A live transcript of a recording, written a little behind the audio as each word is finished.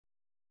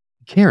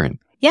Karen,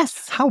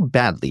 Yes. how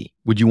badly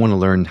would you want to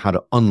learn how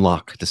to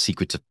unlock the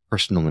secrets of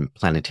personal and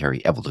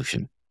planetary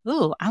evolution?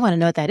 Ooh, I want to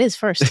know what that is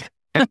first.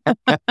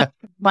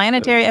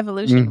 Planetary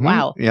evolution.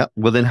 Wow. Yeah.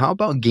 Well, then how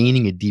about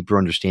gaining a deeper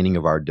understanding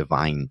of our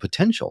divine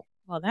potential?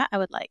 Well, that I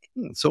would like.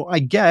 So I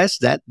guess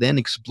that then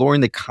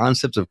exploring the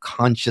concepts of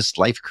conscious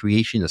life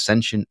creation,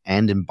 ascension,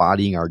 and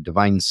embodying our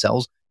divine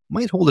selves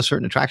might hold a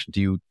certain attraction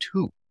to you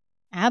too.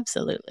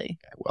 Absolutely.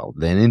 Well,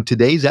 then in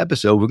today's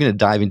episode, we're going to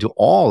dive into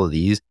all of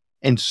these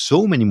and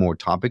so many more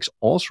topics,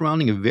 all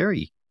surrounding a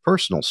very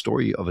personal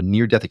story of a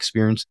near-death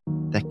experience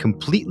that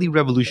completely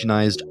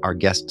revolutionized our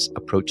guest's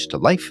approach to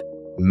life,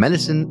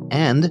 medicine,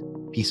 and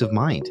peace of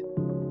mind.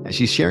 And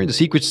she's sharing the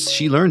secrets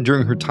she learned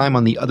during her time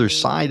on the other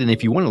side, and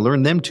if you want to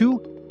learn them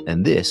too,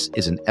 then this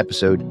is an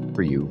episode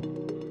for you.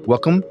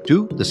 Welcome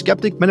to The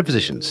Skeptic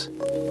Metaphysicians.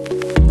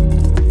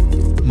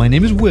 My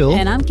name is Will.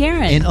 And I'm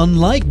Karen. And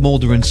unlike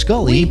Mulder and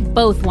Scully, we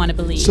both want to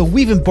believe. So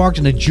we've embarked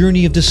on a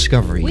journey of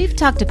discovery. We've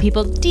talked to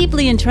people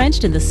deeply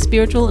entrenched in the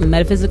spiritual and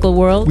metaphysical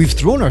world. We've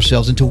thrown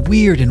ourselves into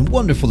weird and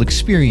wonderful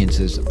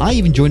experiences. I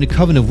even joined a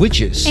coven of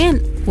witches.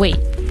 And wait,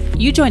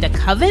 you joined a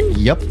coven?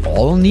 Yep,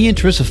 all in the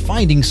interest of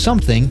finding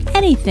something.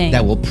 Anything.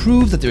 That will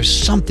prove that there's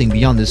something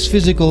beyond this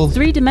physical,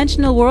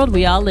 three-dimensional world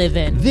we all live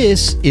in.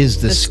 This is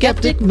The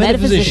Skeptic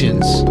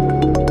Metaphysicians.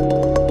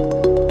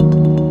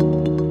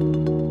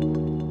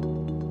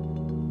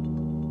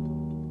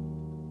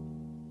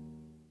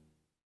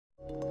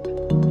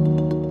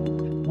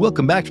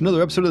 Welcome back to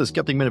another episode of The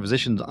Skeptic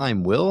Metaphysicians.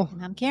 I'm Will.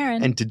 And I'm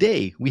Karen. And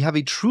today we have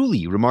a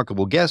truly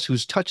remarkable guest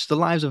who's touched the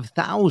lives of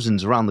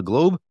thousands around the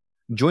globe.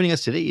 Joining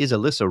us today is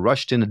Alysa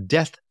Rushton, a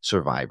death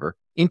survivor,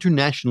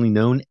 internationally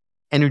known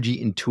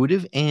energy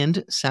intuitive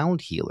and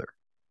sound healer.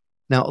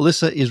 Now,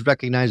 Alysa is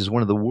recognized as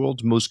one of the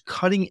world's most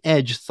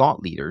cutting-edge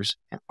thought leaders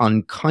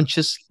on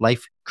conscious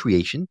life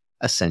creation,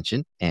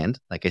 ascension, and,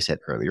 like I said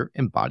earlier,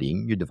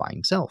 embodying your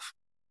divine self.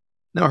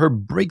 Now, her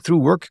breakthrough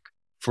work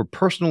for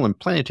personal and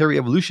planetary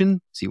evolution,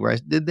 see where I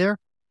did there,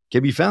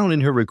 can be found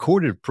in her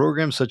recorded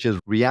programs such as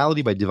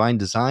Reality by Divine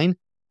Design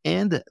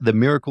and the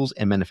Miracles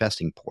and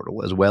Manifesting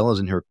Portal, as well as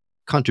in her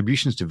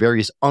contributions to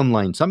various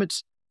online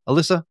summits.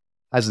 Alysa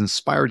has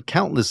inspired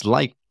countless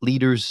life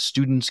leaders,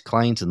 students,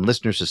 clients, and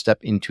listeners to step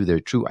into their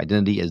true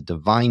identity as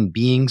divine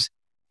beings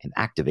and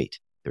activate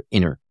their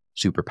inner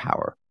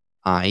superpower.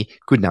 I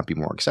could not be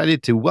more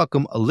excited to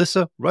welcome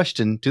Alysa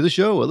Rushton to the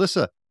show.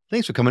 Alysa,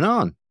 thanks for coming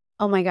on.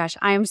 Oh my gosh,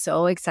 I am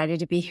so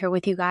excited to be here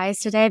with you guys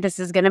today. This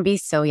is going to be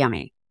so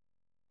yummy.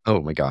 Oh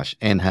my gosh.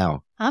 And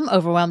how? I'm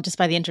overwhelmed just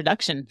by the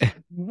introduction.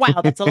 Wow,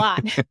 that's a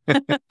lot.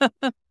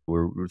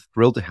 We're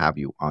thrilled to have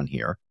you on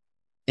here.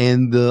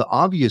 And the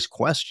obvious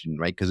question,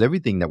 right, because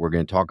everything that we're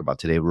going to talk about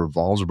today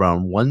revolves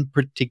around one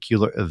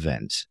particular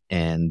event,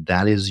 and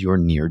that is your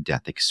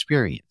near-death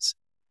experience.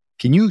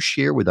 Can you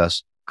share with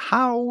us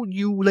how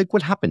you, like,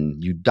 what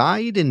happened? You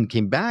died and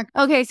came back?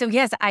 Okay, so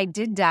yes, I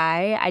did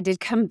die. I did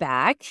come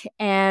back.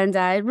 And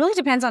it really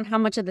depends on how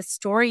much of the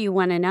story you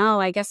want to know.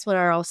 I guess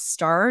where I'll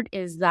start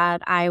is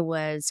that I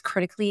was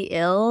critically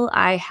ill.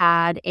 I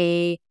had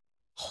a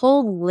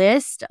whole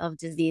list of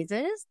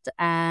diseases,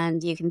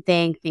 and you can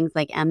think things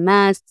like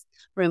MS,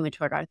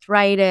 rheumatoid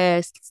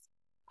arthritis,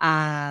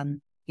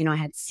 I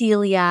had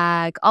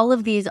celiac, all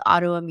of these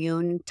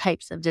autoimmune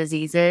types of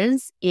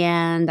diseases.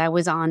 And I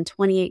was on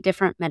 28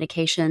 different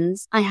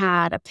medications. I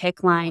had a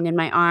PICC line in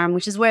my arm,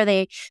 which is where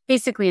they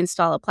basically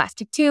install a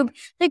plastic tube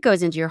that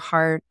goes into your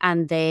heart,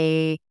 and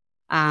they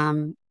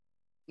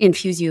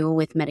infuse you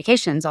with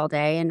medications all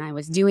day. And I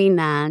was doing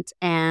that.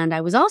 And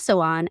I was also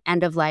on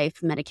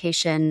end-of-life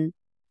medication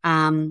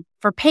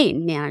for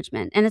pain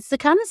management. And it's the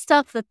kind of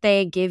stuff that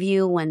they give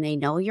you when they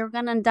know you're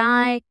going to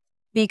die,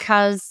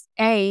 because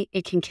A,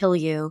 it can kill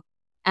you,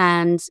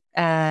 and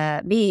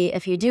B,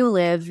 if you do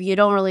live, you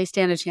don't really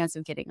stand a chance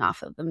of getting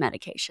off of the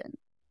medication.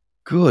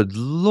 Good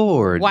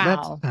Lord.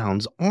 Wow. That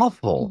sounds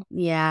awful.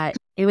 Yeah,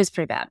 it was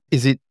pretty bad.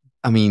 Is it,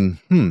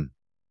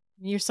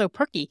 You're so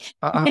perky.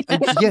 Yeah.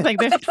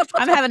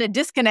 I'm having a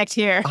disconnect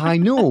here. I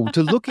know.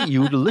 To look at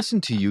you, to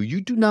listen to you, you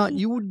do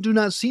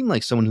not seem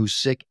like someone who's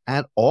sick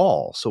at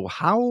all. So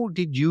how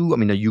did you,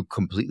 you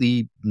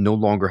completely no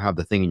longer have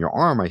the thing in your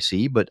arm, I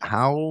see, but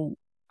how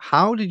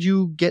did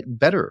you get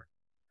better?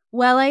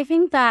 Well, I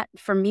think that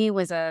for me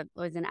was an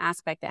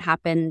aspect that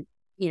happened,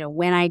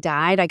 when I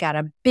died. I got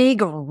a big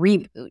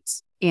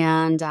reboot.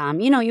 And,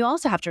 you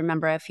also have to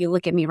remember, if you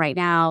look at me right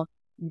now,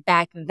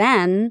 back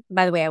then,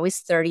 by the way, I was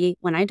 30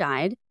 when I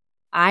died.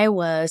 I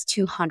was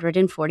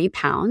 240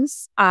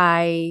 pounds.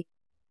 I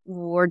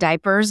wore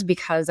diapers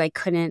because I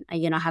couldn't,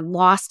 had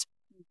lost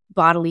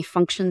bodily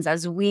functions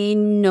as we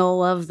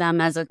know of them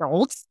as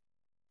adults.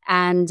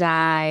 And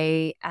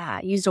I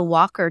used a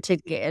walker to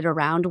get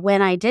around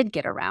when I did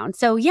get around.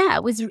 So yeah,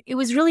 it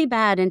was really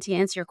bad. And to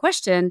answer your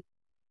question,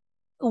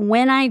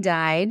 when I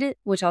died,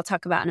 which I'll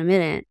talk about in a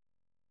minute,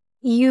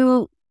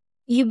 you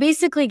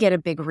basically get a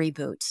big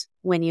reboot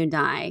when you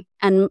die.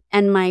 And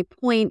my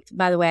point,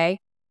 by the way,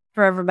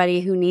 for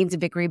everybody who needs a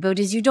big reboot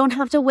is you don't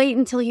have to wait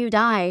until you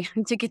die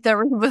to get the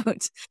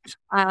reboot.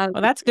 Well,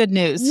 that's good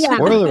news. Yeah.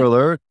 Spoiler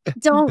alert.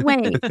 Don't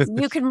wait.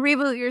 You can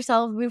reboot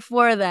yourself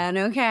before then,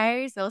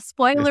 okay? So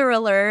spoiler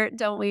alert,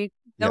 don't wait.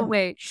 Don't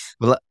wait.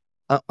 Well,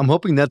 I'm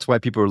hoping that's why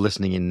people are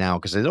listening in now,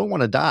 because they don't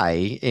want to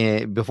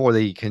die before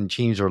they can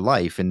change their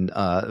life. And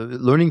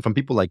learning from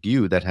people like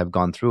you that have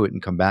gone through it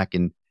and come back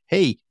and,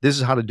 hey, this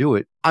is how to do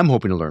it. I'm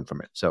hoping to learn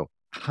from it. So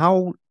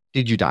how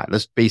did you die?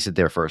 Let's base it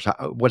there first.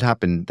 What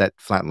happened that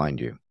flatlined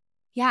you?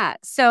 Yeah.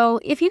 So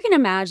if you can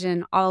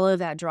imagine, all of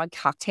that drug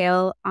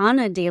cocktail on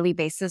a daily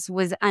basis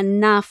was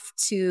enough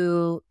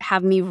to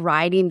have me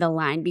riding the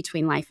line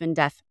between life and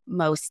death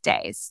most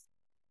days.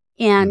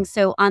 And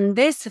so on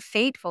this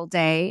fateful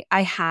day,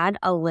 I had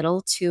a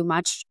little too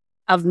much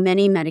of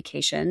many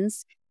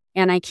medications.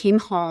 And I came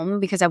home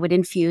because I would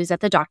infuse at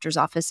the doctor's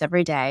office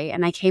every day.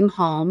 And I came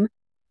home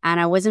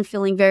and I wasn't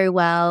feeling very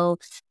well.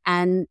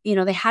 And, you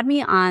know, they had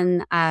me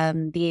on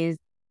these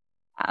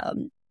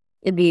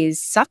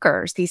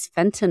suckers, these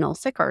fentanyl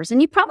suckers.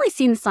 And you've probably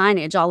seen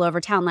signage all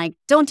over town, like,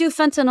 don't do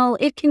fentanyl.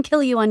 It can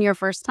kill you on your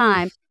first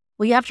time.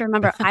 Well, you have to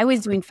remember, I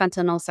was doing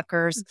fentanyl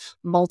suckers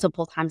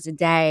multiple times a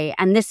day.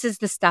 And this is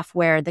the stuff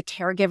where the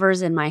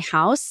caregivers in my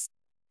house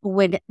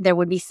there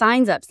would be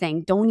signs up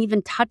saying, don't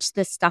even touch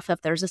this stuff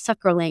if there's a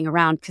sucker laying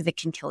around because it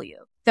can kill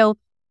you. So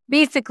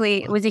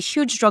basically, it was a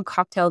huge drug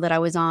cocktail that I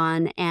was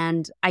on.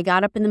 And I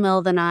got up in the middle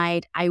of the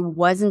night. I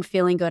wasn't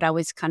feeling good. I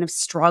was kind of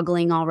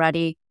struggling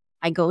already.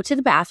 I go to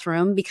the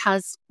bathroom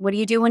because what do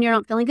you do when you're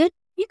not feeling good?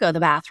 You go to the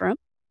bathroom.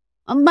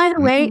 By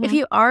the way, if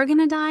you are going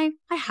to die,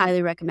 I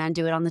highly recommend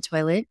do it on the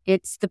toilet.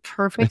 It's the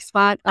perfect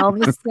spot.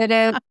 Elvis did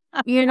it,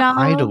 you know?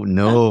 I don't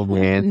know,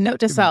 man. Note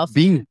to self.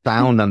 Being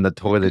found on the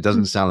toilet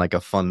doesn't sound like a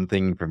fun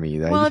thing for me.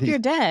 Well, if you're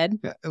dead.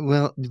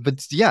 Well,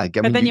 but yeah.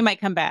 But then you might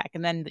come back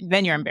and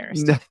then you're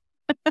embarrassed.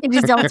 It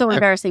is also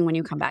embarrassing when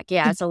you come back.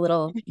 Yeah, it's a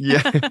little,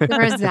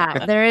 there is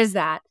that. There is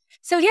that.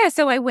 So yeah,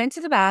 so I went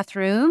to the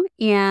bathroom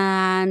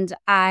and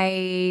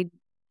I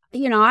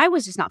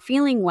was just not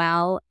feeling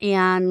well.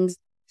 And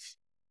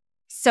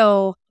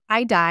so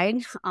I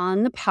died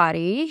on the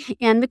potty.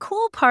 And the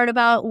cool part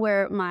about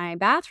where my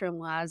bathroom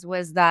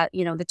was that,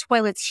 you know, the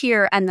toilet's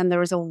here and then there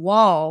was a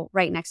wall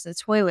right next to the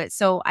toilet.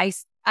 So I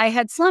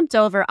had slumped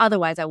over.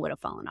 Otherwise, I would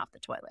have fallen off the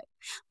toilet.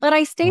 But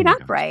I stayed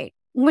upright,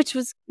 which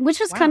was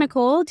kind of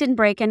cool. Didn't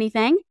break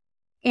anything.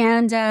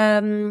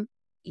 And,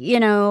 you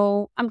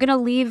know, I'm going to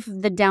leave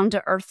the down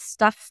to earth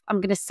stuff. I'm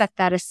going to set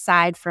that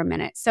aside for a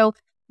minute. So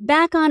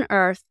back on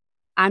earth,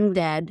 I'm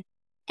dead.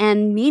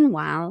 And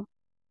meanwhile,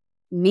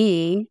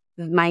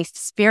 my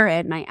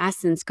spirit, my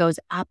essence goes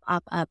up,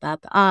 up, up,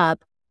 up,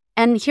 up.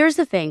 And here's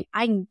the thing.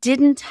 I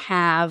didn't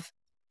have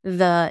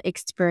the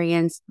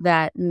experience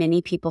that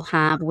many people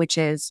have, which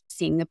is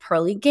seeing the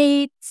pearly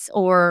gates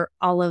or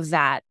all of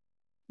that.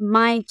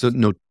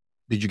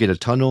 Did you get a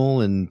tunnel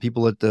and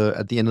people at the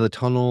end of the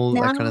tunnel,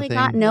 that kind of thing?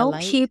 Got no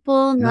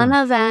people, none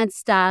of that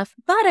stuff.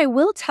 But I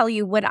will tell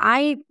you what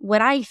I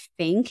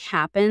think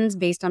happens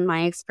based on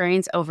my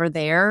experience over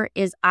there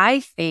is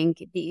I think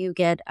that you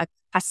get a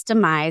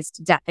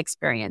customized death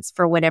experience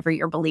for whatever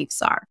your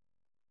beliefs are.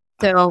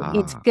 So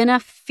it's gonna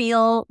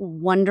feel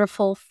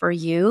wonderful for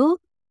you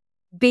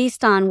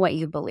based on what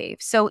you believe.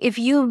 So if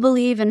you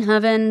believe in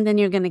heaven, then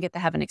you're gonna get the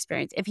heaven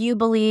experience. If you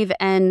believe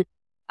in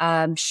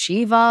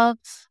Shiva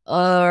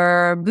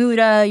or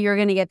Buddha, you're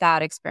going to get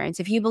that experience.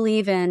 If you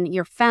believe in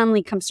your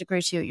family comes to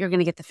greet you, you're going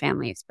to get the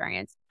family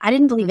experience. I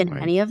didn't believe in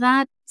any of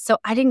that. So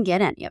I didn't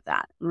get any of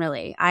that,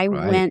 really. I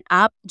went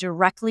up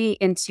directly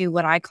into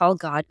what I call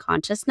God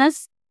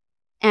consciousness.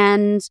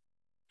 And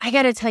I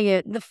got to tell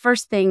you, the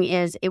first thing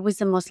is it was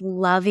the most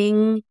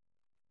loving,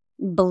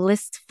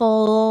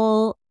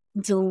 blissful,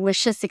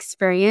 delicious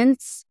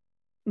experience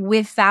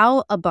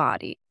without a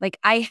body. Like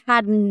I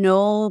had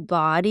no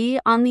body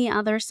on the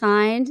other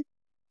side.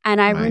 And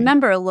I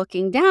remember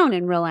looking down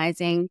and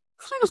realizing,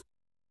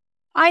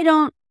 I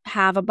don't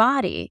have a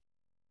body.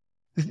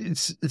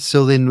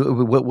 So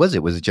then what was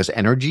it? Was it just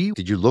energy?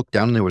 Did you look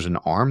down and there was an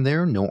arm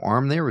there? No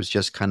arm there? It was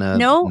just kind of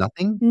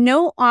nothing?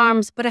 No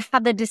arms, but I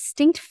had the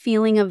distinct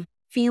feeling of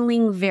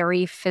feeling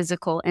very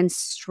physical and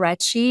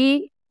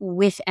stretchy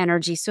with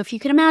energy. So if you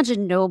could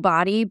imagine no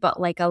body, but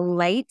like a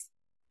light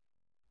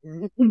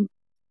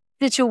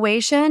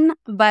situation,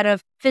 but a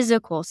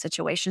physical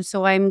situation.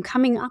 So I'm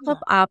coming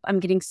up, I'm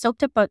getting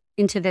soaked up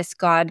into this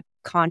God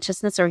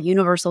consciousness or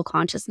universal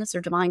consciousness or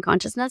divine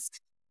consciousness.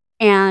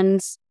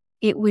 And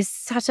it was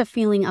such a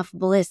feeling of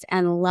bliss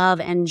and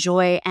love and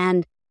joy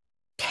and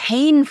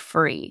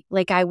pain-free.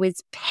 Like I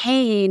was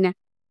pain-free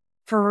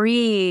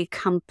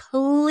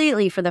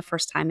completely for the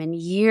first time in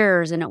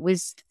years. And it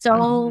was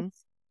so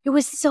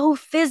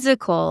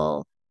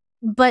physical,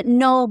 but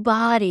no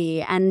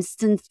body and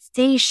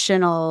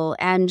sensational,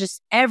 and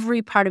just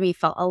every part of me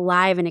felt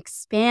alive and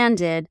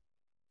expanded.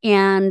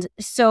 And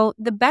so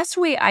the best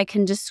way I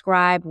can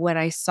describe what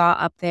I saw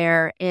up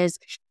there is,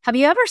 have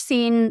you ever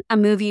seen a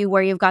movie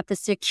where you've got the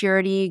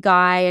security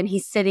guy and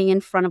he's sitting in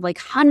front of like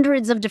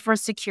hundreds of different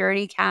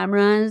security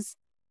cameras?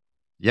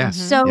 Yes.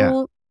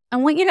 So I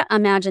want you to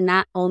imagine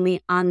that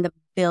only on the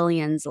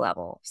billions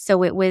level.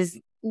 So it was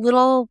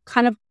little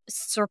kind of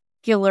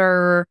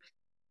circular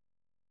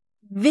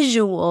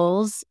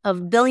visuals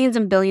of billions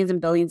and billions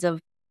and billions of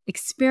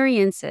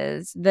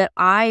experiences that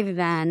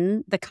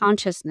the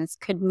consciousness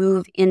could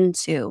move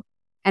into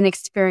and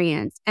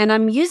experience. And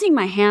I'm using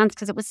my hands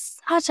because it was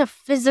such a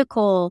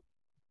physical,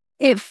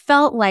 it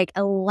felt like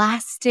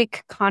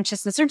elastic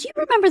consciousness. Or do you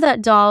remember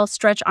that doll,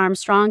 Stretch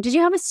Armstrong? Did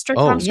you have a Stretch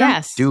Armstrong?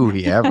 Yes. Do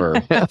we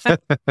ever?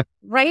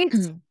 Right?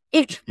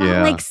 It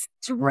felt like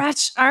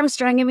Stretch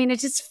Armstrong. I mean, it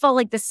just felt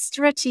like this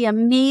stretchy,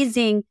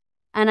 amazing.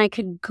 And I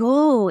could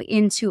go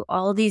into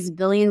all these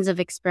billions of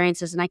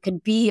experiences, and I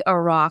could be a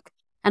rock,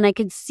 and I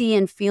could see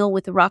and feel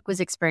what the rock was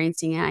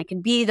experiencing. And I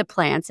could be the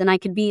plants, and I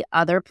could be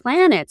other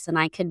planets, and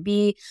I could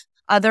be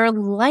other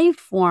life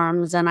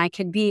forms, and I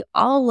could be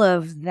all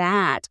of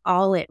that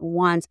all at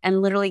once,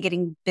 and literally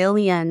getting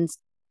billions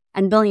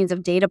and billions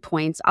of data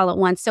points all at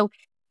once. So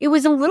it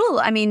was a little,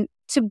 I mean,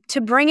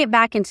 to bring it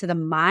back into the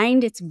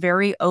mind, it's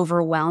very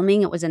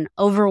overwhelming. It was an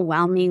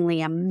overwhelmingly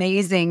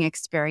amazing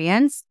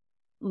experience.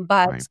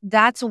 But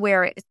that's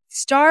where it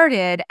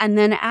started. And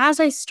then as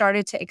I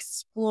started to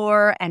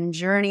explore and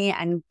journey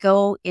and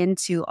go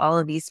into all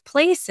of these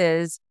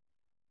places,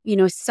 you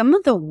know, some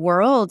of the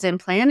worlds and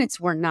planets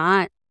were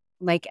not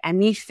like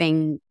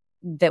anything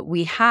that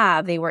we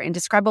have. They were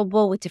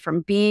indescribable with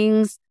different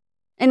beings.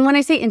 And when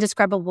I say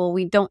indescribable,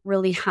 we don't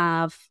really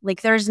have,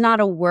 like, there's not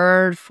a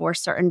word for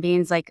certain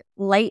beings. Like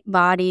light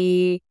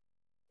body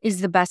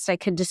is the best I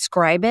could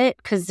describe it,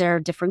 because there are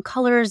different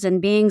colors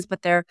and beings,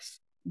 but they're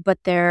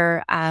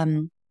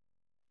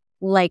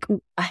like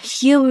a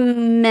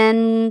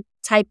human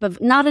type of,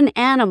 not an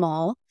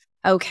animal,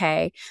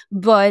 okay,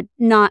 but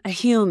not a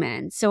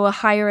human. So a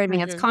higher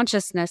advanced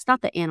consciousness,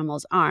 not that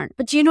animals aren't,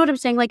 but do you know what I'm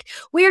saying? Like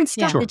weird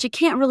stuff that you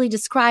can't really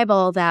describe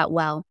all that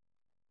well.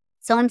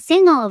 So I'm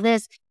seeing all of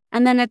this.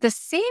 And then at the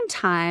same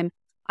time,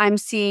 I'm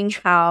seeing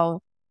how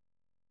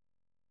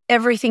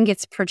everything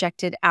gets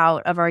projected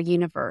out of our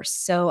universe.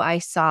 So I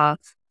saw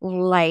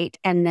light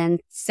and then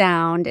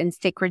sound and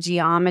sacred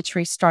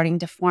geometry starting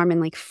to form, and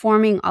like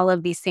forming all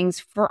of these things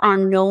for our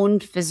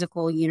known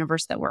physical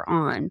universe that we're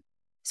on.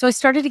 So I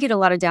started to get a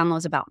lot of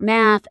downloads about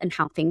math and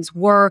how things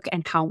work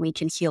and how we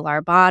can heal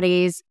our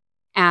bodies,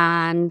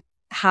 and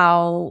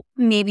how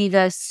maybe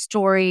the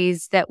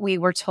stories that we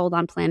were told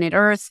on planet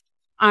Earth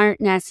aren't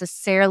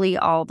necessarily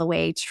all the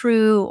way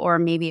true, or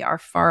maybe are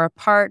far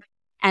apart,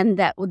 and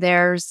that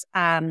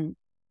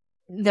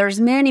there's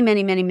many,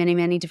 many, many, many,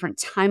 many different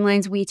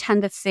timelines. We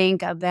tend to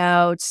think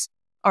about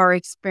our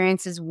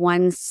experience as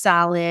one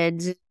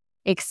solid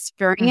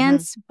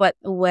experience, but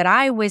what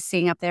I was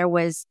seeing up there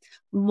was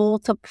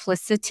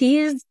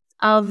multiplicities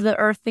of the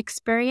Earth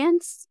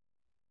experience.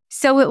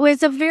 So it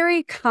was a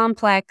very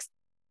complex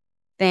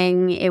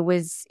thing. It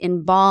was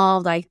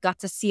involved. I got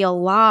to see a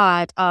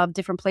lot of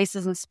different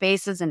places and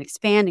spaces and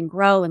expand and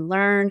grow and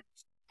learn.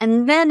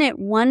 And then at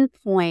one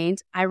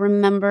point, I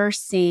remember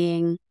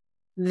seeing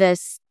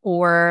this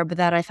orb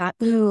that I thought,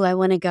 ooh, I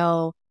want to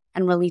go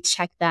and really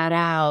check that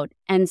out.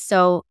 And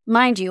so,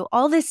 mind you,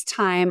 all this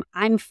time,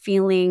 I'm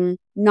feeling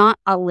not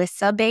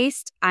Alysa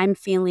based. I'm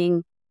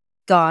feeling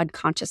God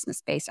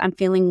consciousness based. I'm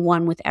feeling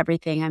one with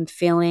everything. I'm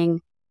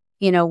feeling,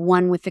 you know,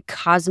 one with the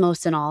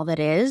cosmos and all that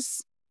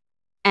is.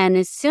 And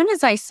as soon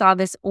as I saw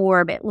this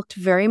orb, it looked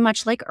very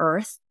much like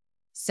Earth.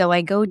 So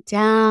I go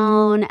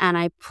down and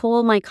I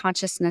pull my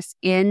consciousness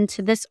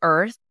into this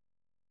Earth.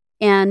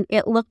 And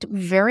it looked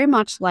very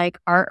much like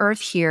our Earth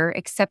here,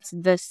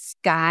 except the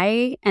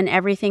sky and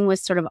everything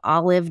was sort of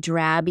olive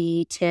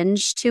drabby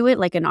tinge to it,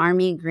 like an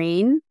army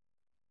green.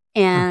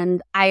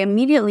 And I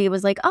immediately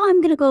was like, oh,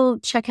 I'm going to go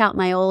check out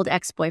my old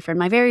ex-boyfriend,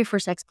 my very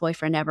first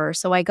ex-boyfriend ever.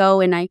 So I go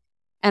and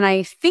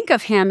I think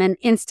of him, and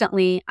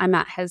instantly I'm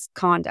at his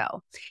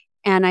condo.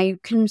 And I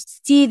can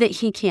see that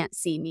he can't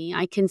see me.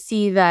 I can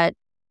see that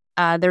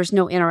there's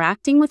no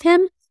interacting with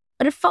him.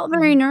 But it felt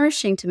very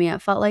nourishing to me.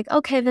 It felt like,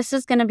 okay, this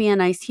is going to be a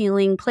nice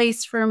healing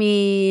place for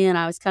me. And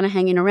I was kind of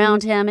hanging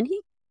around him, and he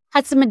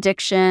had some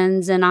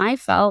addictions, and I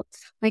felt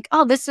like,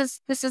 oh, this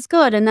is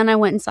good. And then I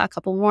went and saw a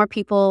couple more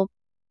people.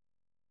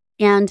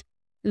 And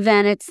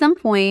then at some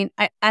point,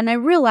 I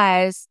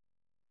realized,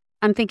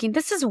 I'm thinking,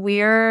 this is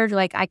weird.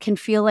 Like I can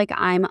feel like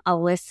I'm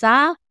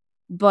Alysa,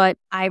 but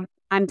I'm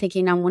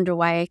thinking, I wonder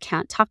why I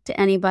can't talk to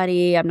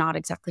anybody. I'm not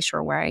exactly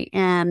sure where I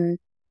am.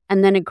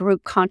 And then a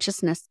group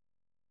consciousness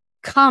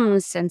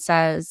comes and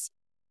says,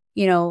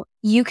 you know,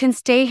 you can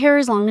stay here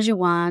as long as you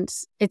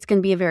want. It's going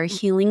to be a very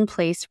healing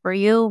place for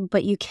you,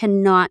 but you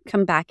cannot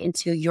come back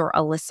into your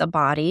Alysa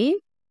body.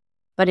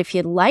 But if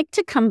you'd like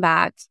to come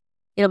back,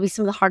 it'll be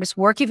some of the hardest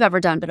work you've ever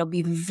done, but it'll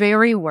be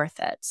very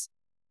worth it.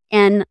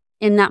 And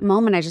in that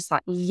moment, I just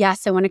thought,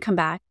 yes, I want to come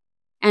back.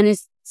 And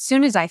as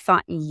soon as I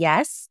thought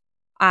yes,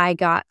 I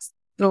got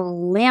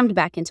slammed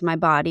back into my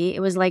body. It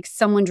was like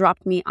someone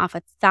dropped me off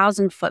a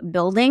 1,000-foot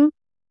building.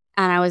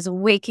 And I was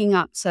waking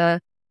up to,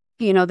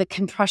 you know, the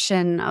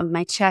compression of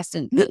my chest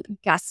and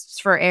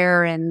gasps for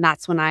air. And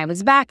that's when I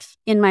was back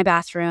in my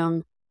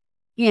bathroom.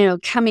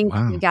 coming,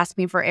 Wow.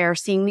 gasping for air,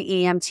 seeing the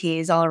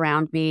EMTs all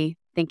around me,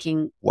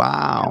 thinking,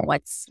 Wow.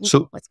 what's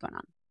So going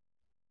on?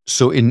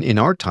 so in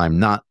our time,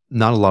 not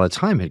a lot of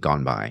time had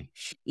gone by.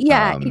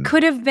 Yeah, it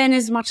could have been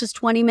as much as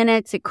 20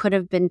 minutes. It could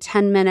have been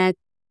 10 minutes,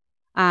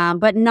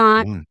 but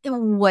not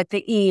what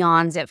the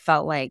eons it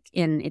felt like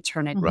in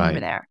eternity over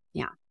there.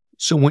 Yeah.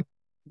 So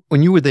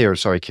when you were there,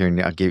 sorry,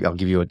 Karen, I'll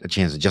give you a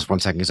chance in just one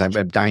second because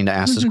I'm dying to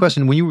ask this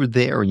question. When you were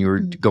there and you were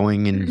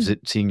going and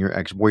seeing your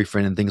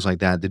ex-boyfriend and things like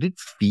that, did it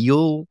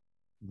feel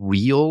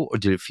real or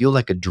did it feel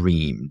like a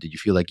dream? Did you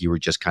feel like you were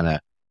just kind of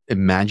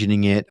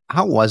imagining it?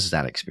 How was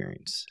that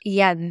experience?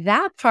 Yeah,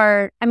 that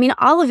part, I mean,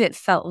 all of it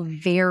felt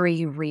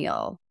very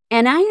real.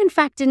 And I, in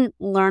fact, didn't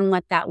learn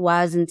what that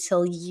was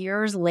until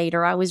years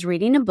later. I was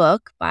reading a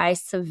book by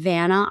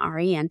Savannah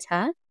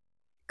Arienta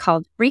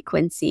called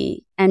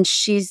Frequency, and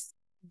she's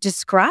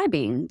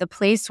describing the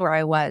place where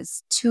I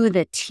was to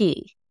the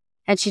T.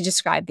 And she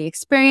described the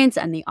experience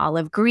and the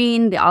olive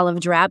green, the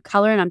olive drab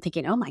color. And I'm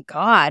thinking, oh my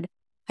God,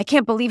 I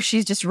can't believe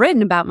she's just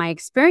written about my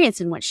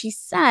experience. And what she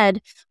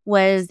said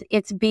was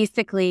it's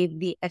basically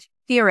the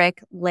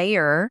etheric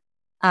layer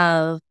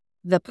of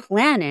the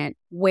planet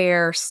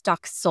where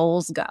stuck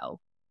souls go,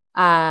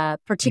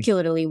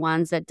 particularly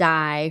ones that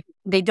die.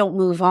 They don't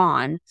move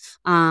on.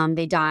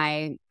 They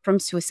die from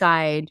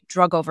suicide,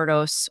 drug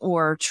overdose,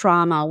 or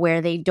trauma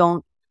where they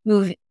don't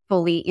move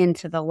fully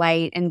into the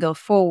light and go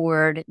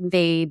forward.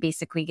 They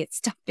basically get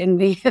stuck in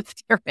the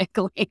etheric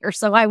layer.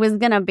 So I was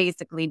going to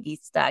basically be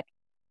stuck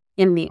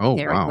in the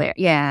etheric layer.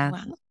 Yeah.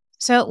 Wow.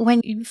 So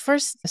when you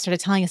first started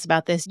telling us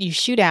about this, you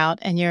shoot out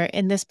and you're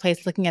in this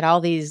place looking at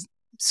all these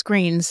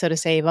screens, so to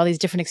say, of all these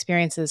different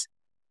experiences.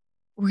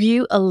 Were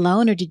you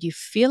alone or did you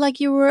feel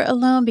like you were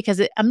alone?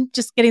 Because I'm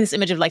just getting this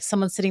image of like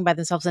someone sitting by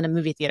themselves in a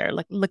movie theater,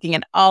 like looking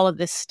at all of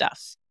this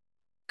stuff.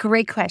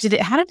 Great question.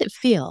 How did it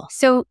feel?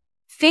 So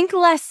think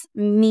less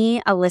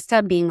me,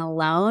 Alysa, being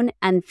alone,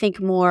 and think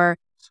more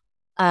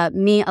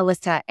me,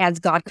 Alysa, as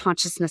God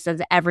consciousness,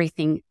 as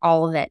everything,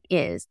 all that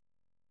is.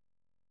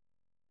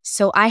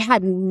 So I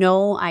had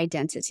no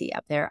identity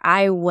up there.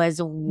 I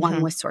was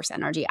one with source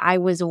energy. I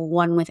was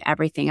one with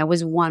everything. I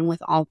was one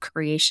with all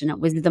creation. It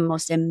was the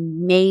most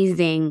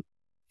amazing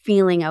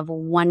feeling of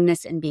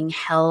oneness and being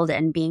held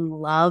and being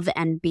loved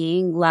and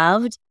being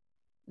loved.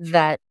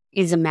 That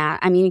is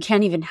I mean, you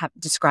can't even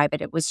describe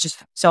it. It was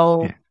just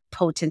so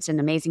potent and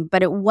amazing.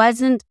 But it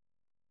wasn't,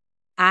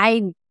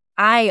 Alysa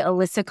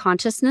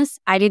consciousness.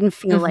 I didn't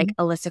feel like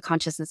Alysa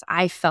consciousness.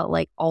 I felt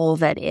like all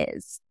that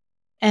is.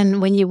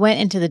 And when you went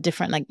into the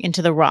different, like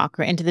into the rock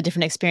or into the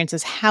different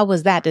experiences, how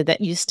was that? Did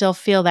that you still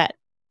feel that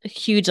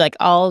huge, like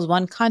all is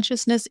one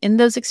consciousness in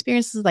those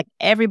experiences? Like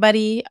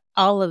everybody,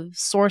 all of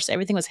source,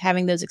 everything was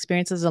having those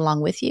experiences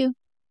along with you?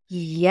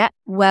 Yeah.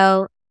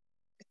 Well,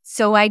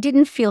 so I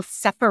didn't feel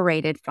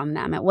separated from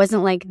them. It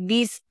wasn't like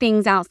these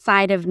things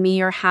outside of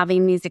me are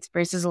having these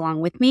experiences along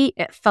with me.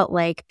 It felt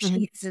like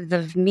pieces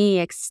of me,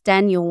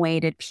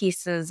 extenuated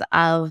pieces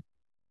of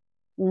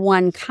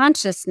one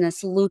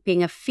consciousness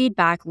looping a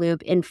feedback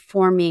loop,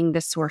 informing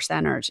the source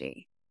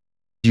energy.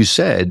 You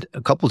said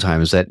a couple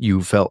times that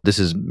you felt this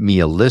is me,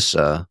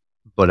 Alysa,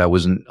 but I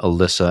wasn't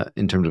Alysa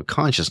in terms of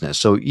consciousness.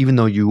 So even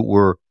though you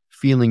were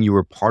feeling you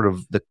were part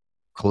of the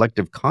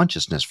collective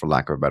consciousness, for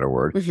lack of a better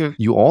word,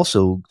 you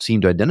also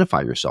seemed to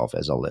identify yourself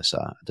as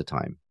Alysa at the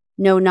time.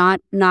 No,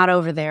 not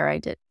over there. I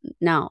did.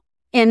 No.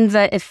 In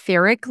the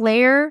etheric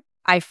layer,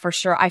 I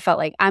felt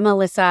like I'm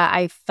Alysa.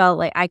 I felt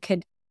like I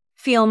could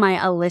feel my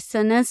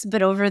Alysa-ness,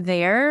 but over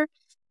there,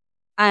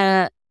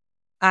 I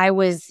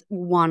was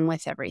one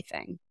with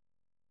everything.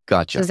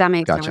 Gotcha. Does that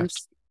make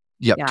sense?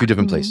 Yep, yeah. Two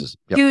different places.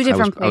 Yep. Two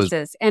different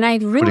places. And I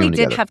really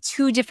did have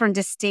two different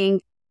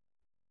distinct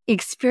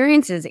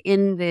experiences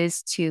in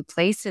these two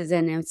places.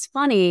 And it's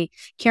funny,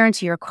 Karen,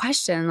 to your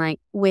question, like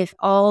with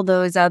all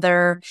those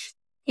other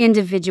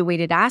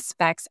individuated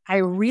aspects, I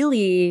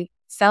really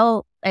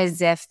felt as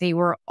if they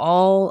were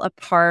all a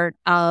part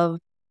of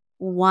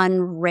one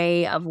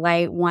ray of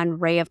light, one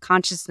ray of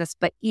consciousness,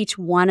 but each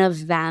one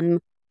of them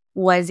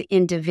was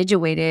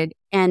individuated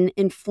and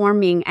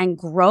informing and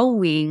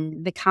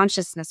growing the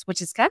consciousness,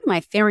 which is kind of my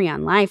theory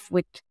on life,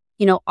 which,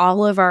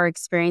 all of our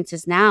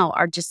experiences now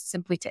are just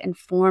simply to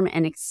inform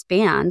and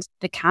expand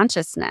the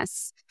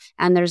consciousness.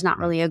 And there's not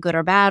really a good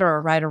or bad or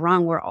a right or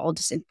wrong. We're all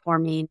just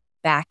informing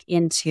back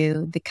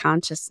into the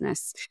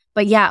consciousness.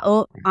 But yeah,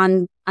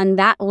 on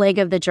that leg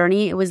of the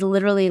journey, it was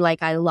literally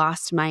like I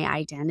lost my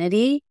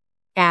identity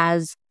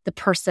as the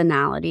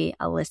personality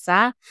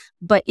Alysa.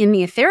 But in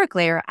the etheric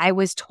layer, I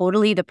was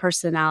totally the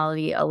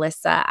personality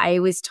Alysa. I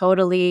was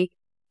totally,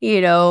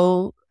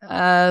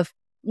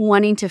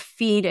 wanting to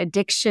feed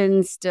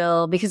addiction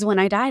still. Because when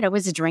I died, I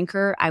was a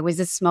drinker. I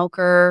was a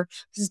smoker.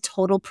 I was a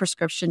total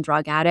prescription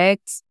drug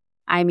addict.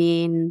 I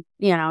mean,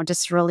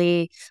 just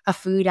really a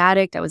food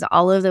addict. I was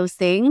all of those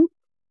things.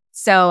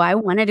 So I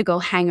wanted to go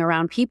hang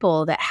around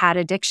people that had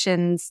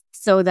addictions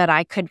so that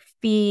I could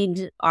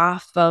feed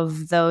off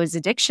of those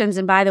addictions.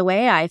 And by the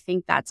way, I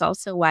think that's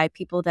also why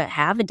people that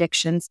have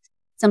addictions,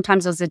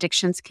 sometimes those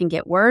addictions can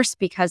get worse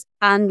because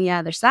on the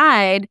other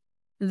side,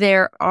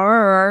 there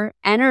are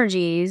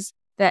energies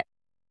that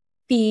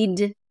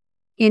feed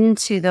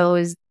into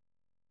those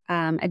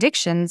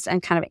addictions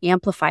and kind of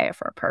amplify it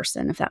for a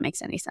person, if that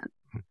makes any sense.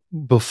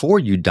 Before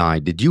you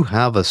died, did you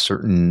have a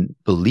certain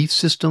belief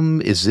system?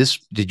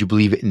 Did you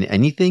believe in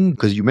anything?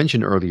 Because you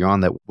mentioned earlier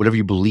on that whatever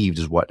you believed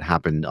is what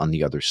happened on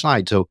the other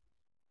side. So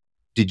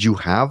did you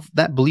have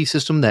that belief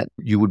system that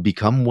you would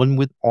become one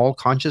with all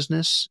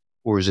consciousness?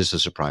 Or is this a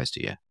surprise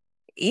to you?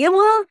 Yeah,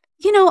 well,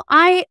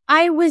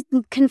 I was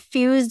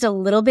confused a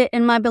little bit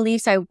in my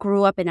beliefs. I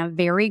grew up in a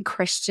very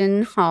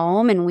Christian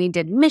home, and we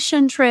did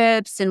mission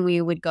trips, and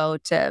we would go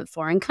to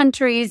foreign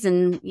countries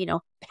and,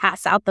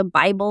 pass out the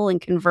Bible and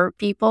convert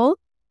people.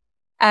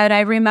 And I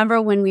remember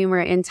when we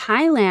were in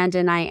Thailand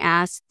and I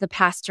asked the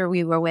pastor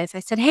we were with, I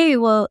said, hey,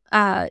 well,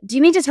 do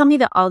you mean to tell me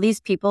that all these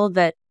people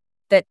that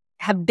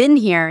have been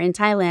here in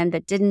Thailand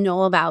that didn't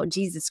know about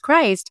Jesus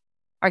Christ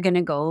are going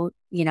to go,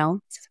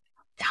 down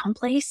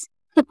place?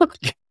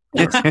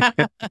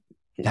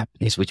 That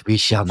place which we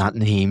shall not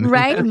name.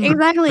 Right?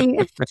 Exactly.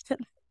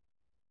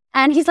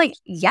 And he's like,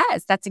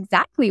 yes, that's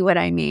exactly what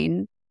I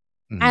mean.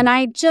 And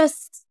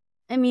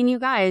you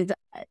guys,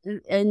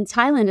 in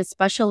Thailand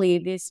especially,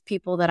 these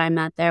people that I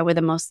met there were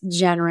the most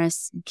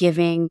generous,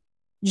 giving,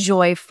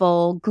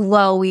 joyful,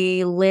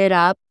 glowy, lit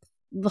up.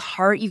 The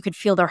heart, you could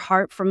feel their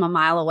heart from a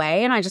mile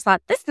away. And I just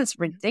thought, this is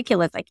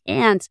ridiculous. I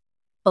can't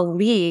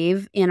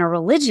believe in a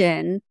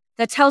religion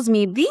that tells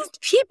me these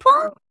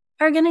people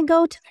are going to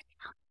go to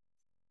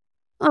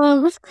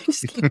I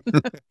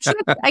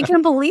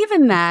can't believe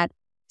in that.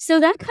 So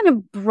that kind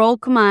of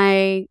broke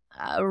my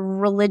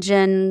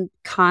religion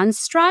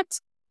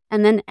construct.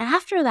 And then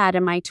after that,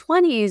 in my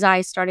 20s, I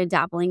started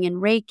dabbling in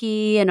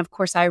Reiki. And of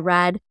course, I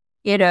read,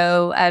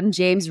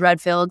 James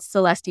Redfield's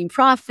Celestine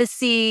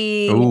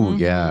Prophecy. Oh,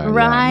 yeah.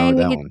 Right. Yeah, I know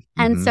that one.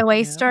 And so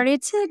I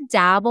started to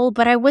dabble,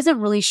 but I wasn't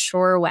really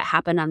sure what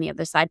happened on the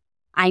other side.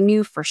 I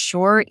knew for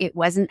sure it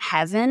wasn't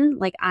heaven.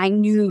 Like, I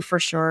knew for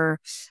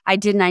sure I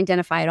didn't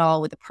identify at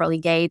all with the pearly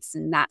gates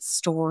and that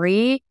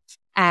story.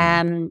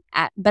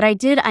 But I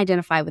did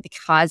identify with the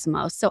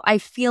cosmos. So I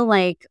feel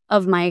like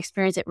of my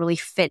experience, it really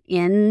fit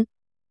in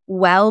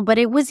well, but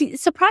it was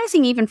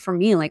surprising even for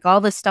me, like all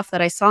the stuff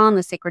that I saw in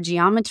the sacred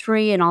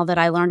geometry and all that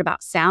I learned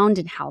about sound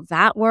and how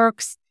that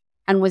works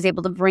and was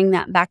able to bring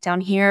that back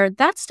down here.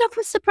 That stuff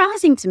was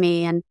surprising to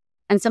me. And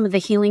some of the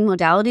healing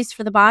modalities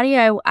for the body,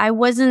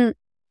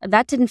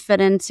 that didn't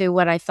fit into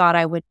what I thought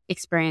I would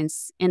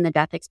experience in the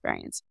death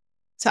experience.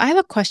 So I have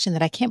a question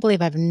that I can't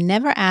believe I've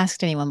never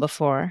asked anyone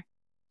before.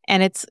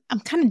 And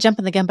I'm kind of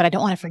jumping the gun, but I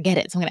don't want to forget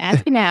it. So I'm going to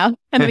ask you now,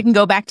 and then we can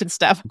go back to the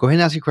stuff. Go ahead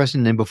and ask your question.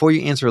 And then before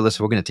you answer, Alyssa,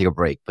 we're going to take a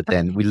break. But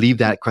then we leave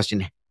that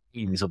question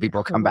hanging so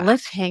people come back.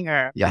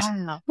 Cliffhanger. Yes.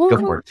 Wow. Go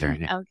for it,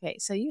 Karen. Okay.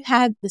 So you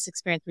had this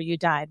experience where you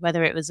died,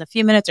 whether it was a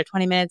few minutes or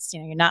 20 minutes,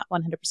 you're not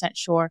 100%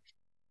 sure.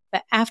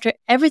 But after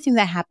everything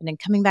that happened and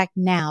coming back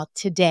now,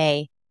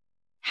 today,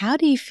 how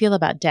do you feel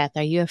about death?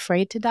 Are you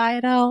afraid to die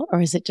at all? Or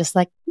is it just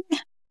like,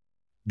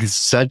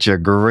 Such a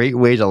great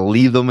way to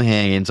leave them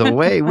hanging. So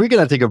we're going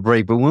to take a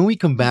break. But when we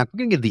come back, we're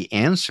going to get the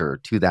answer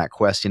to that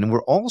question. And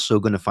we're also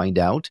going to find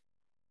out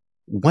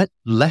what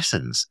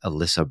lessons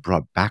Alyssa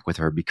brought back with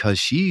her, because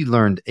she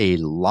learned a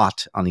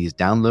lot on these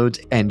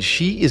downloads. And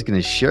she is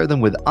going to share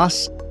them with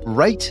us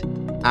right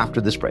after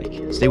this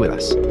break. Stay with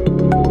us.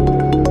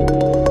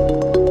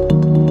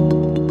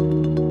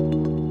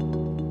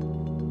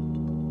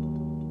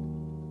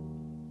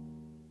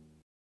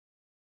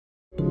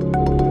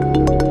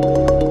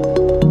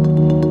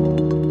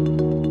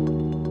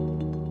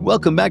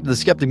 Welcome back to the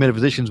Skeptic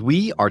Metaphysicians.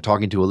 We are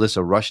talking to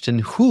Alysa Rushton,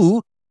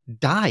 who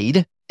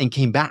died and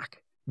came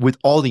back with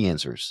all the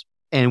answers.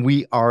 And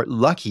we are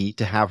lucky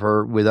to have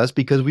her with us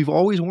because we've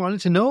always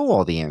wanted to know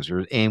all the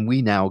answers, and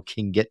we now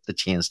can get the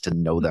chance to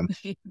know them.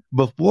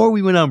 Before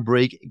we went on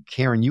break,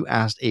 Karen, you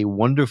asked a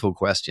wonderful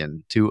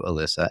question to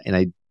Alyssa, and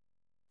I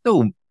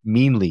so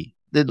meanly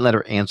didn't let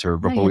her answer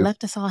before you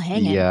left us all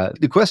hanging. Yeah.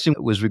 The question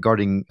was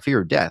regarding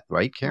fear of death,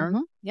 right, Karen?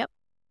 Mm-hmm. Yep.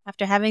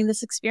 After having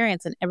this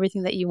experience and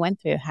everything that you went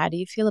through, how do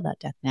you feel about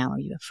death now? Are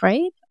you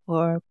afraid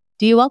or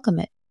do you welcome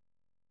it?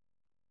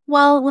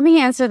 Well, let me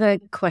answer the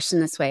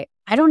question this way.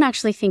 I don't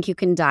actually think you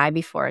can die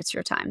before it's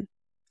your time.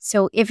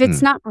 So if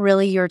it's not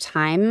really your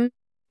time,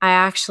 I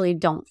actually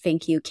don't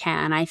think you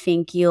can. I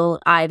think you'll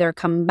either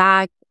come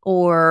back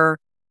or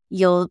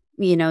you'll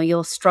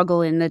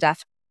struggle in the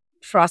death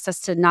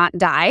process to not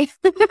die.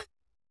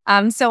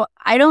 So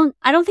I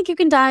don't think you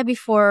can die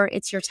before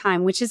it's your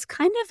time, which is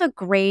kind of a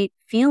great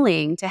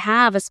feeling to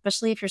have,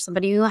 especially if you're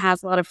somebody who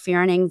has a lot of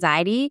fear and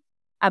anxiety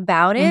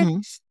about it.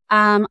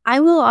 Mm-hmm. I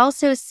will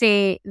also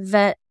say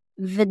that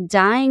the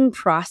dying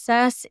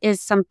process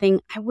is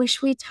something I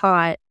wish we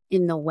taught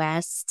in the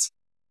West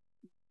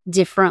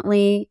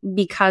differently,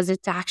 because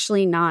it's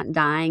actually not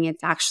dying.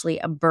 It's actually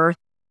a birth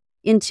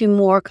into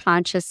more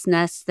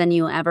consciousness than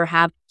you ever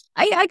have.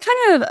 I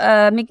kind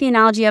of make the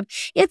analogy of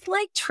it's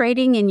like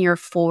trading in your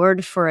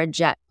Ford for a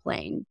jet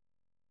plane.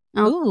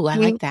 Ooh, I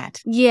like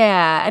that.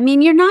 Yeah. I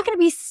mean, you're not going to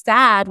be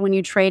sad when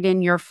you trade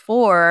in your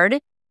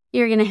Ford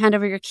You're going to hand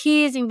over your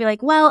keys and be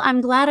like, well, I'm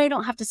glad I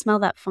don't have to smell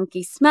that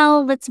funky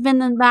smell that's been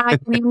in the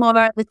back anymore.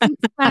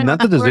 Not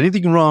that there's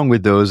anything wrong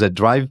with those that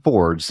drive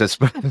Fords. That's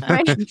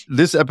Right.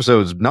 This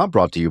episode is not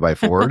brought to you by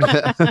Ford.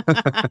 Right.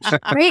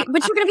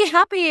 But you're going to be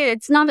happy.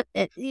 It's not,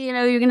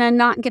 you're going to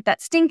not get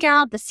that stink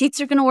out. The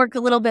seats are going to work a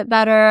little bit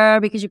better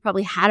because you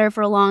probably had her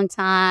for a long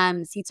time.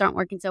 The seats aren't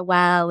working so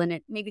well. And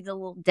maybe it's a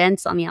little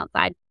dense on the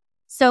outside.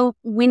 So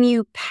when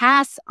you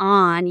pass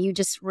on, you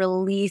just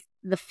release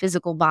the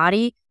physical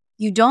body.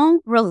 You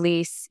don't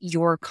release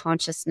your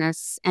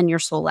consciousness and your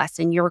soul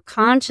lesson. Your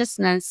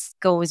consciousness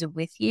goes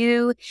with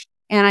you.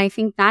 And I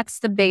think that's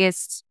the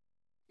biggest,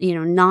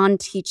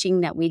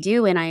 non-teaching that we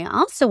do. And I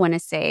also want to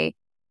say,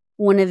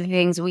 one of the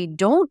things we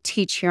don't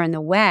teach here in the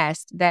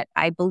West that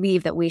I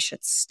believe that we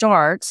should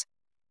start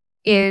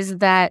is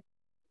that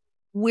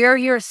where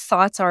your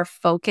thoughts are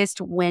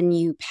focused when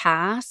you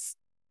pass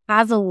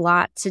has a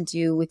lot to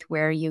do with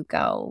where you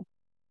go.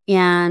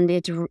 And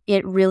it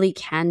really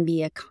can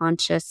be a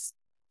conscious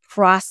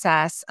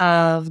process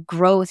of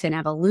growth and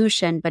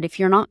evolution. But if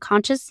you're not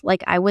conscious,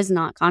 like I was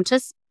not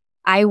conscious,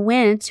 I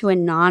went to a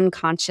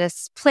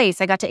non-conscious place.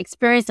 I got to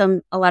experience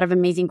a lot of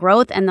amazing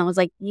growth. And I was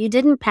like, you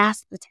didn't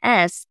pass the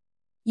test.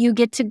 You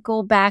get to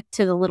go back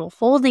to the little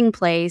holding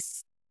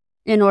place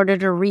in order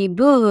to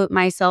reboot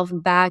myself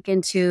back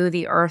into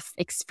the earth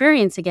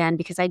experience again,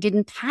 because I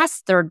didn't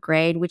pass third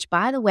grade, which,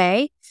 by the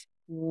way,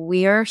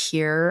 we're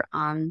here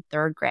on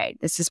third grade.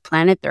 This is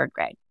planet third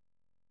grade,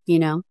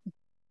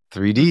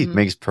 3D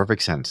makes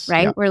perfect sense.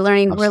 Right? Yeah, we're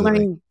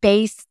learning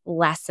base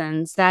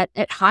lessons that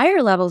at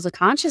higher levels of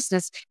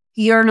consciousness,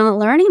 you're not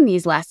learning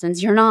these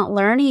lessons. You're not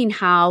learning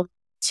how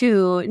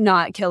to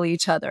not kill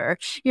each other.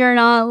 You're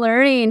not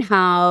learning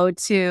how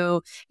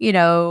to,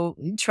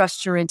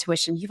 trust your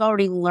intuition. You've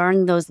already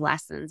learned those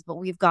lessons, but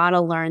we've got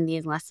to learn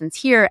these lessons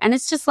here. And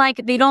it's just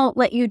like they don't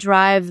let you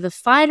drive the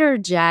fighter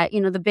jet,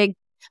 the big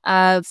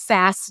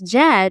fast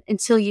jet,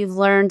 until you've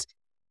learned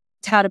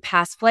how to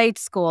pass flight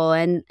school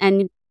and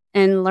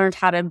learned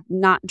how to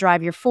not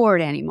drive your Ford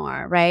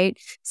anymore, right?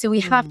 So we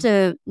have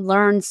to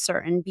learn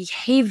certain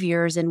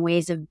behaviors and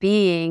ways of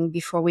being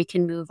before we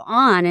can move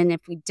on. And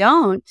if we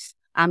don't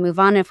move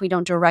on, if we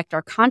don't direct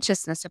our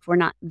consciousness, if we're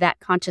not that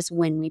conscious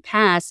when we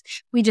pass,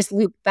 we just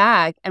loop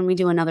back and we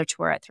do another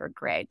tour at third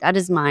grade. That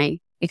is my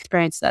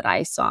experience that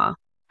I saw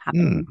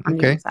happen on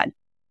the other side.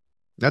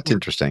 That's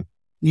interesting.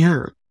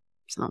 Yeah.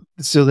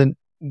 So then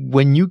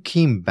when you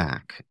came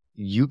back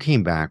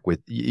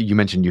with, you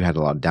mentioned you had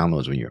a lot of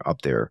downloads when you were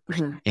up there,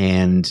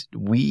 and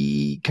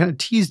we kind of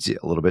teased it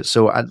a little bit.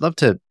 So I'd love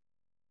to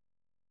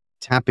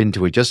tap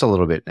into it just a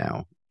little bit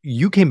now.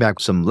 You came back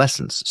with some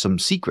lessons, some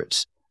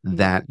secrets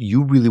that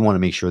you really want to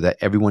make sure that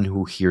everyone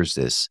who hears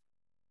this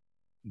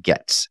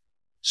gets.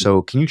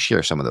 So can you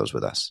share some of those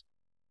with us?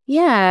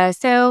 Yeah.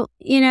 So,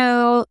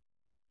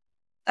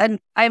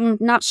 I'm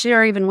not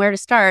sure even where to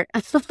start.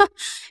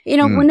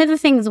 One of the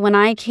things when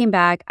I came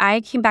back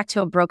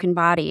to a broken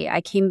body.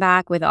 I came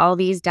back with all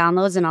these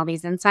downloads and all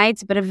these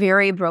insights, but a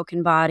very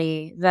broken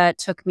body that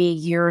took me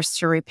years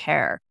to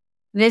repair.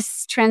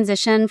 This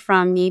transition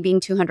from me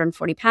being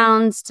 240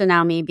 pounds to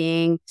now me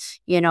being,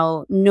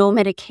 no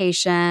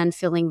medication,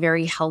 feeling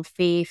very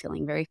healthy,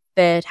 feeling very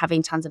fit,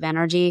 having tons of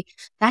energy,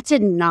 that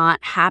did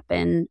not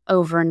happen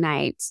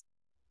overnight.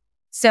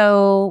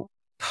 So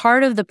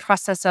part of the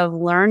process of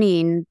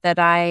learning that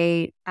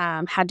I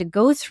had to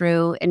go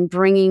through and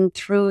bringing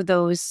through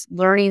those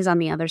learnings on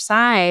the other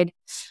side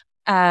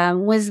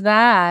was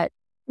that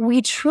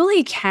we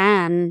truly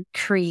can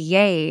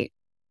create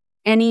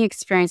any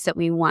experience that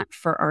we want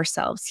for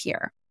ourselves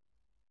here.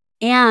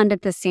 And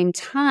at the same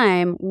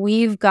time,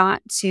 we've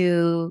got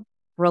to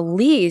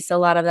release a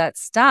lot of that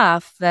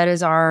stuff that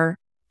is our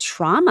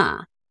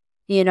trauma.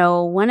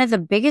 One of the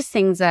biggest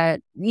things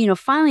that,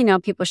 finally now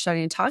people are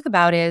starting to talk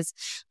about is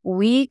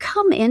we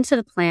come into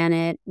the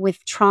planet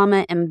with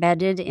trauma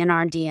embedded in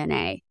our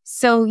DNA.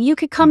 So you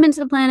could come into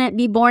the planet,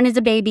 be born as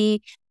a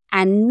baby,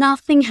 and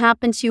nothing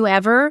happened to you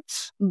ever.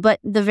 But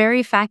the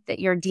very fact that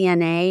your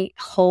DNA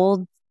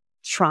holds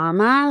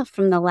trauma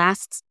from the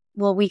last,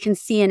 we can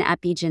see in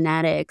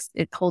epigenetics,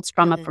 it holds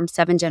trauma from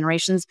 7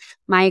 generations.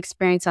 My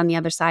experience on the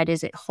other side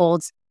is it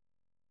holds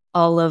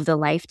all of the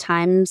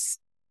lifetimes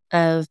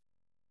of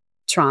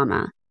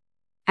trauma.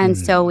 And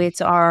so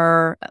it's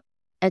our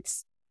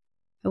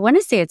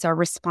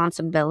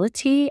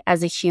responsibility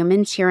as a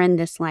human here in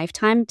this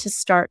lifetime to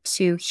start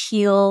to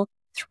heal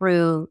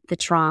through the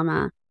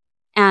trauma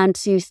and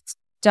to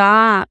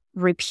stop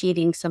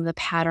repeating some of the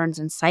patterns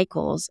and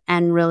cycles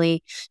and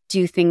really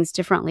do things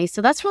differently.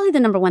 So that's really the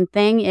number one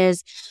thing,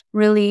 is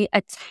really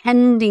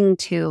attending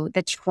to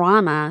the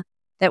trauma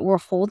that we're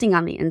holding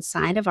on the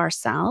inside of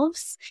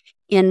ourselves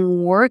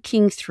and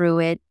working through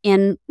it.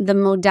 And the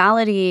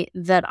modality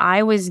that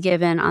I was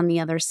given on the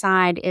other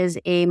side is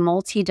a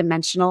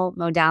multidimensional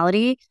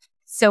modality.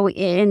 So it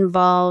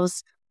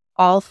involves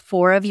all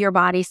 4 of your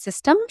body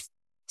systems.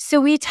 So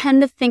we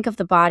tend to think of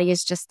the body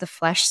as just the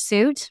flesh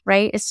suit,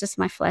 right? It's just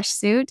my flesh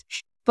suit,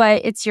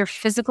 but it's your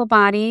physical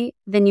body.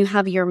 Then you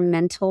have your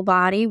mental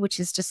body, which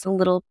is just a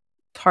little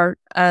part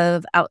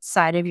of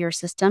outside of your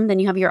system. Then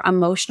you have your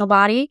emotional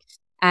body.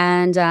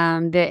 And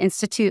the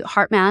Institute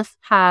HeartMath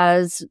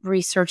has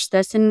researched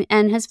this and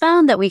has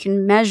found that we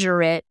can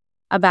measure it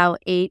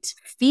about 8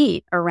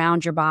 feet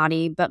around your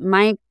body. But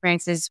my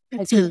experience is,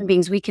 as human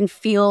beings, we can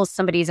feel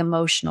somebody's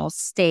emotional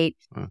state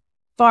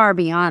far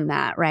beyond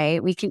that,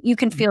 right? You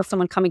can feel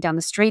someone coming down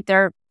the street.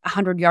 They're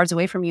 100 yards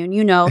away from you, and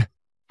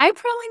I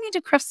probably need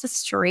to cross the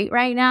street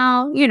right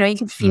now. You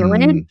can feel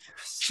it.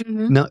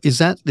 Now, is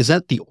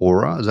that the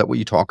aura? Is that what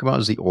you talk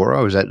about? Is the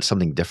aura, or is that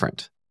something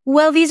different?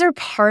 Well, these are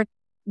parts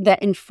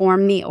that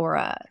inform the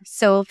aura.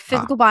 So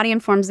physical body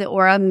informs the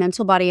aura,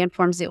 mental body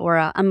informs the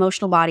aura,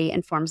 emotional body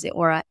informs the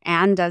aura,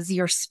 and does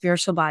your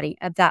spiritual body.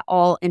 That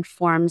all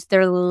informs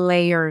their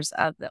layers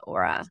of the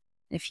aura,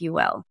 if you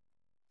will.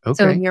 Okay.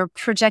 So you're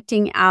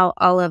projecting out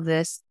all of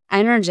this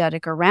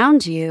energetic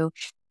around you.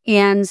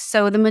 And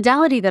so the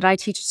modality that I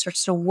teach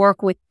starts to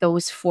work with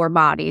those 4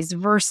 bodies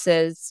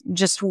versus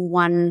just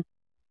one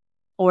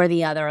or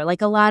the other.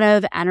 Like a lot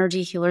of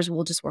energy healers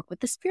will just work with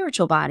the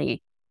spiritual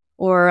body,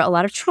 or a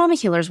lot of trauma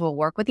healers will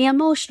work with the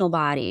emotional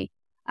body.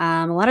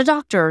 A lot of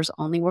doctors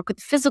only work with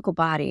the physical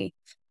body.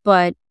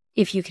 But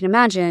if you can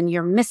imagine,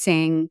 you're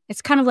missing,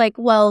 it's kind of like,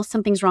 well,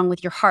 something's wrong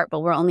with your heart,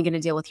 but we're only going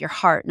to deal with your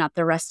heart, not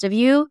the rest of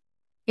you.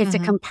 It's a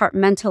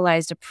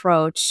compartmentalized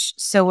approach.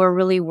 So we're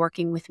really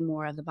working with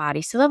more of the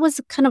body. So that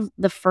was kind of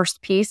the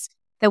first piece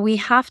that we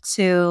have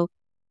to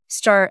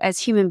start as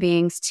human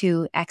beings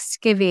to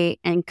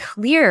excavate and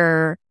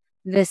clear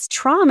this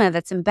trauma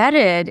that's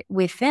embedded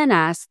within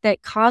us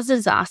that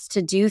causes us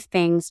to do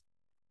things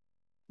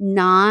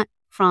not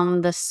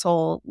from the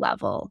soul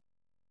level.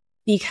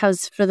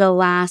 Because for the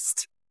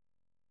last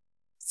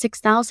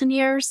 6,000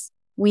 years,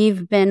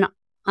 we've been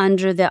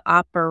under the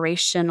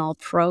operational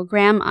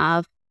program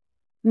of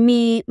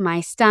me,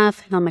 my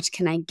stuff, how much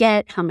can I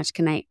get, how much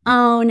can I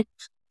own,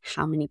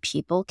 how many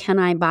people can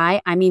I buy?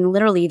 I mean,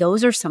 literally,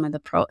 those are some of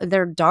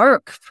they're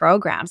dark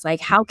programs. Like,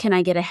 how can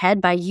I get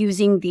ahead by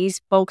using these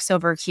folks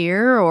over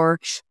here? Or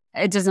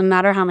it doesn't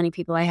matter how many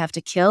people I have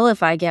to kill.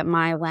 If I get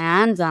my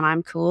land, then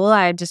I'm cool.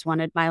 I just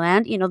wanted my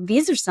land.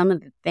 These are some of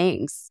the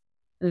things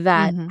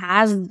that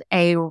as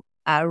a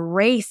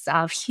race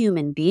of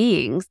human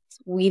beings,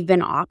 we've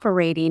been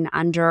operating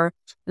under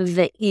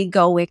the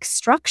egoic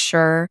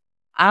structure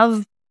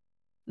of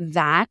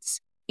that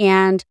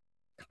and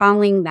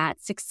calling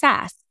that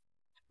success.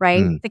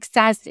 Right?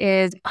 Success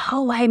is,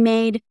 I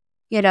made,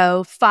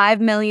 $5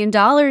 million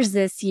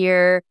this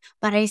year,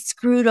 but I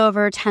screwed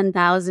over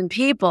 10,000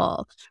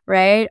 people,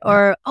 right?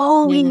 Or,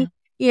 Coca-Cola,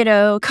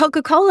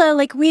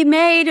 like we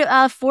made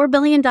 $4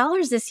 billion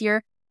this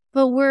year,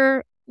 but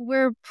we're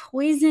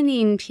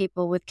poisoning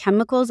people with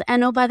chemicals.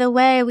 And oh, by the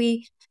way,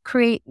 we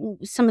create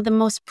some of the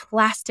most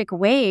plastic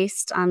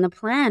waste on the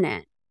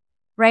planet.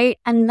 Right?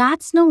 And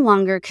that's no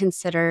longer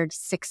considered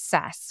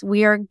success.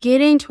 We are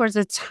getting towards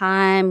a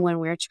time when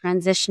we're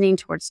transitioning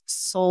towards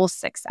soul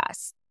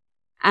success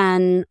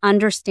and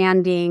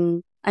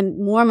understanding, and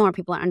more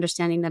people are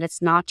understanding that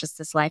it's not just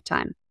this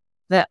lifetime,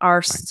 that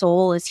our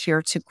soul is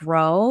here to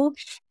grow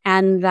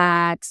and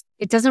that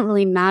it doesn't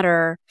really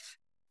matter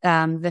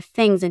the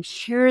things. And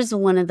here's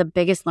one of the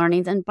biggest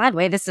learnings. And by the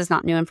way, this is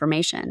not new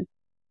information,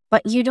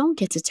 but you don't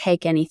get to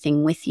take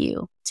anything with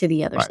you to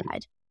the other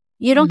side.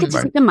 You don't get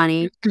to take the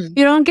money.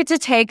 You don't get to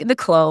take the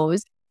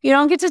clothes. You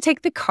don't get to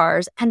take the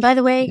cars. And by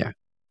the way,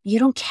 you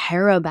don't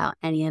care about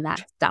any of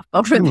that stuff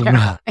over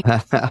there.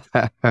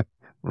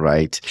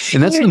 Right.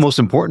 And that's the most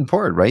important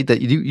part, right? That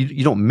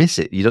you don't miss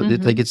it. You don't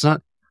it's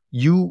not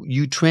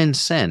you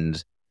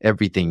transcend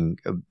everything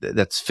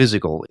that's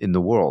physical in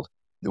the world.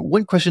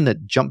 One question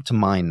that jumped to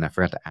mind, and I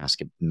forgot to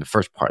ask it in the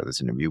first part of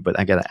this interview, but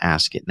I got to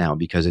ask it now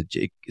because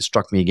it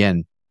struck me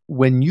again.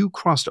 When you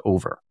crossed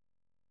over,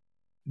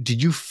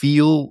 did you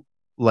feel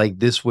like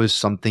this was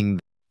something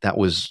that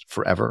was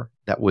forever?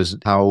 That was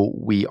how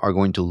we are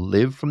going to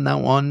live from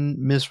now on,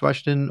 Miss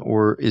Rushton?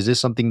 Or is this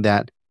something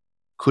that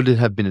could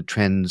have been a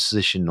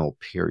transitional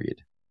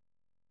period?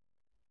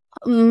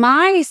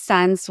 My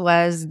sense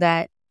was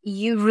that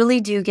you really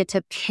do get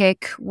to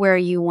pick where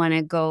you want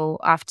to go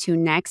off to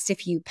next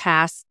if you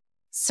pass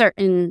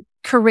certain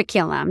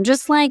curriculum.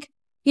 Just like,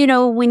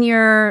 when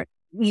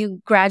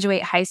you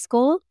graduate high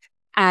school,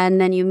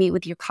 and then you meet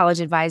with your college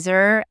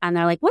advisor and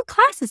they're like, what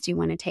classes do you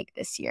want to take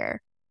this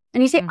year?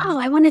 And you say,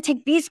 I want to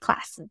take these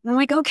classes. And I'm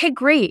like, okay,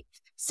 great.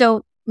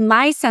 So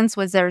my sense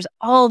was there's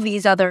all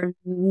these other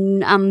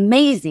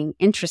amazing,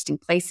 interesting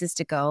places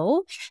to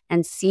go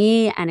and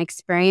see and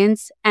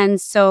experience.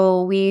 And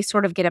so we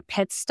sort of get a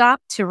pit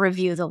stop to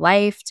review the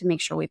life, to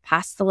make sure we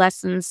pass the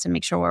lessons, to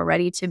make sure we're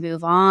ready to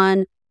move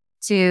on,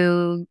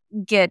 to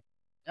get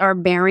our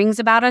bearings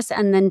about us,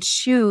 and then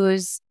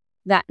choose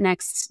that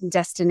next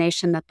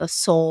destination that the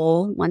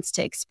soul wants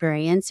to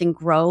experience and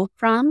grow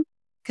from.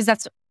 Because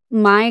that's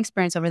my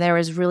experience over there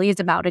is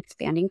about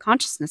expanding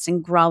consciousness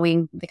and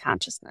growing the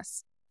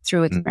consciousness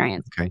through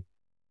experience. Okay.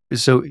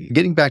 So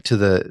getting back to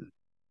the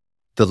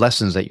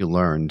lessons that you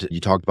learned, you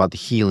talked about the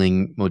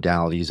healing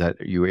modalities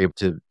that you were able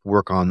to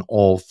work on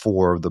all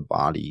 4 of the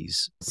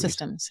bodies.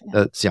 Systems.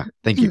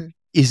 Thank you.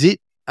 is it,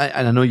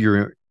 and I know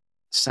you're a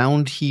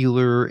sound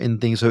healer and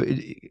things. So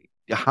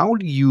how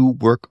do you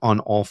work on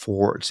all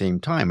four at the same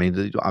time? I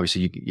mean,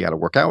 obviously you got to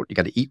work out, you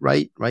got to eat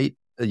right?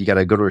 You got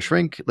to go to a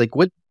shrink. Like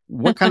what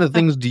kind of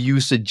things do you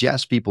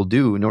suggest people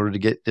do in order to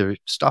get their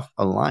stuff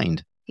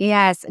aligned?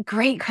 Yes,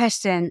 great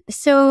question.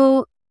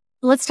 So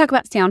let's talk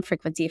about sound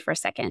frequency for a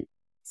second.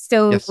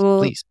 So Yes,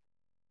 please.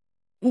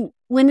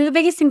 one of the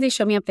biggest things they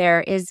show me up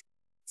there is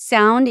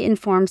sound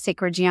informs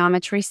sacred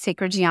geometry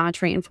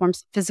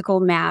informs physical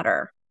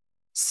matter.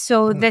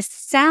 So the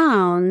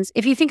sounds,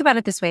 if you think about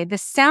it this way, the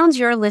sounds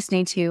you're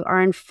listening to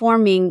are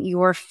informing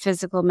your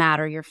physical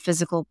matter, your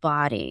physical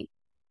body,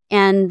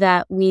 and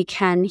that we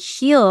can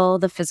heal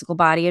the physical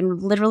body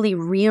and literally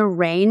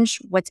rearrange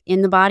what's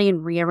in the body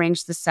and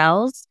rearrange the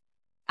cells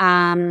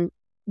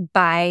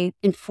by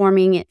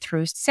informing it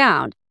through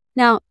sound.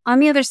 Now, on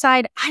the other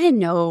side, I didn't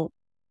know.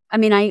 I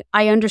mean,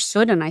 I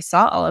understood and I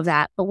saw all of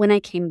that. But when I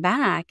came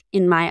back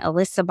in my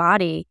Alysa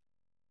body,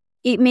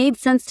 it made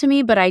sense to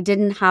me, but I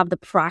didn't have the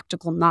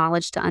practical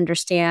knowledge to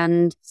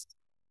understand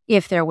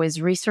if there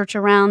was research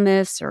around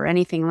this or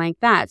anything like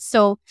that.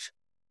 So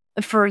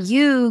for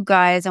you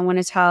guys, I want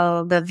to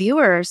tell the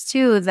viewers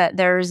too that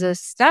there's a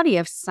study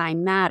of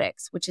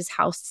cymatics, which is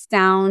how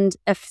sound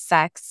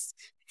affects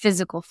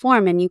physical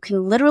form. And you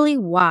can literally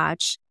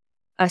watch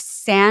a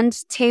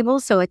sand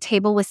table, so a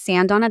table with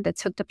sand on it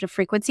that's hooked up to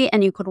frequency,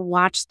 and you could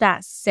watch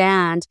that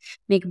sand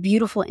make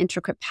beautiful,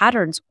 intricate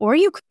patterns, or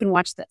you can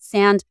watch that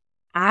sand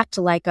act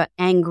like an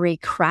angry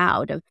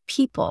crowd of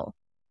people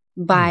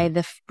by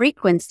the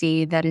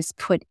frequency that is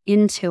put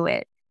into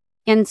it.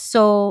 And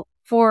so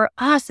for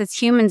us as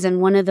humans,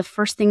 and one of the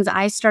first things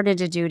I started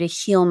to do to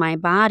heal my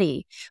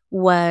body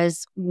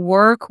was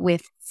work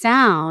with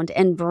sound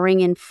and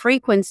bring in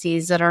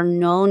frequencies that are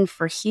known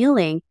for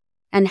healing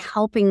and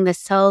helping the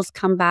cells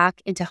come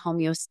back into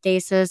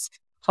homeostasis,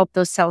 help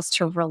those cells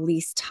to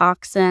release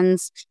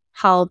toxins,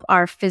 help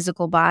our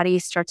physical body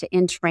start to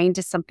entrain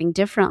to something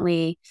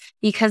differently.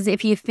 Because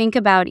if you think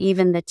about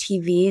even the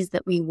TVs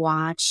that we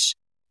watch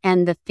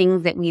and the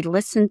things that we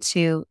listen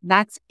to,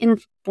 that's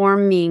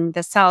informing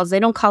the cells. They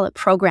don't call it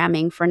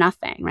programming for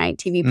nothing, right?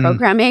 TV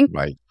programming,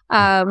 Right.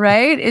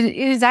 right? It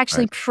is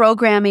actually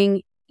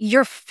programming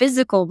your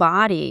physical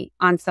body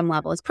on some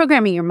level. It's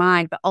programming your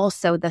mind, but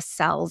also the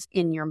cells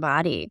in your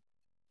body.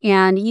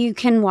 And you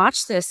can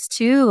watch this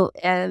too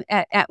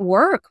at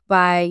work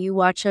you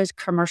watch a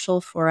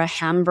commercial for a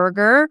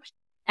hamburger,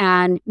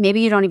 and maybe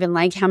you don't even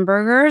like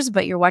hamburgers,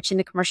 but you're watching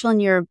the commercial and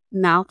your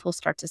mouth will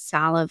start to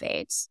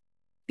salivate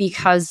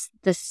because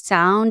the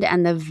sound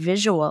and the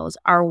visuals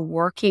are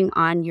working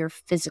on your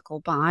physical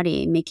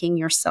body, making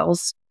your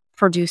cells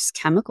produce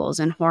chemicals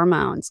and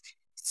hormones.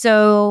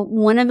 So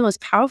one of the most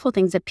powerful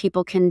things that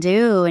people can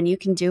do, and you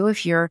can do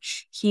if you're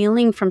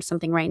healing from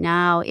something right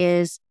now,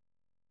 is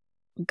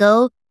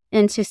go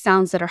into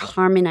sounds that are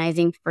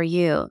harmonizing for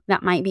you.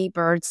 That might be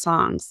bird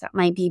songs. That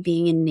might be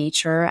being in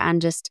nature and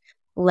just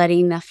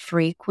letting the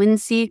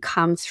frequency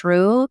come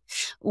through.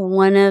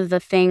 One of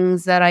the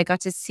things that I got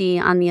to see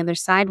on the other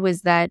side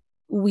was that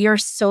we are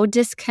so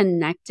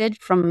disconnected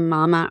from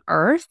Mama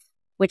Earth,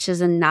 which is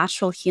a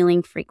natural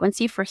healing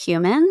frequency for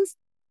humans.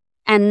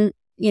 And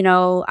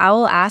I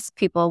will ask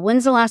people,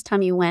 when's the last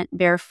time you went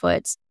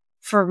barefoot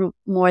for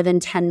more than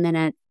 10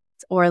 minutes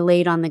or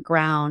laid on the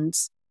ground?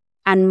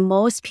 And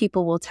most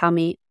people will tell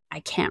me, I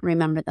can't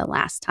remember the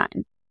last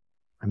time.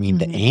 I mean,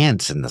 the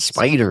ants and the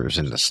spiders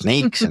and the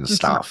snakes and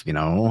stuff,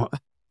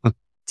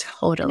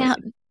 Totally. Now,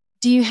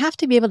 do you have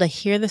to be able to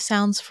hear the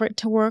sounds for it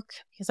to work?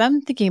 Because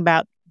I'm thinking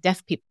about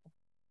deaf people.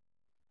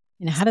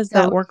 How does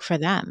that work for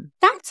them?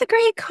 That's a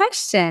great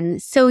question.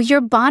 So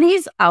your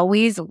body's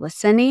always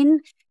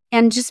listening.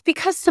 And just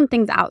because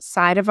something's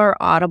outside of our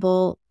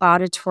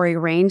auditory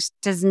range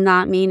does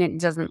not mean it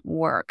doesn't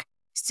work.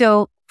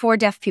 So for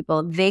deaf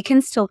people, they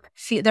can still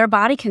feel, their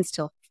body can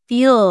still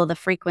feel the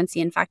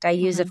frequency. In fact, I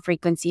use a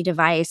frequency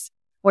device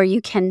where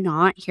you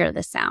cannot hear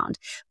the sound,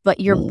 but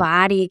your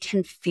body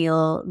can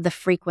feel the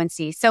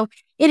frequency. So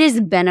it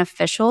is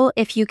beneficial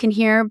if you can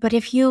hear, but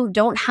if you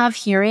don't have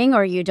hearing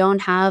or you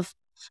don't have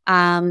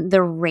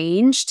the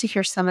range to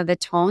hear some of the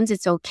tones,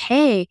 it's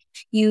okay.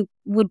 You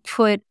could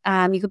put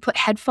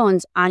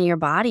headphones on your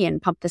body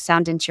and pump the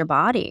sound into your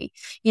body.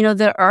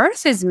 The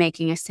earth is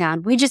making a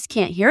sound. We just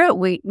can't hear it.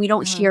 We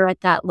don't hear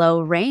at that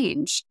low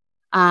range.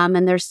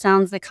 And there's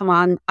sounds that come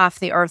on off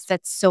the earth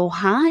that's so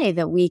high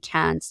that we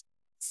can't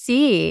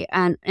see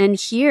and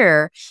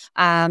hear.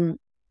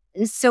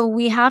 So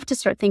we have to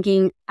start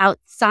thinking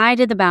outside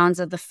of the bounds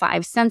of the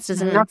five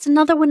senses. And that's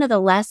another one of the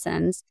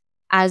lessons.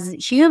 As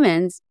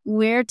humans,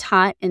 we're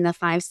taught in the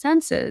five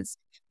senses.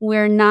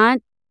 We're not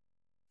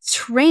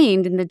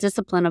trained in the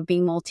discipline of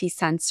being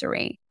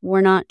multisensory.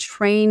 We're not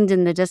trained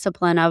in the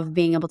discipline of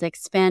being able to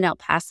expand out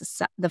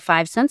past the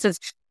five senses,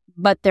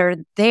 but they're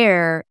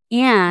there.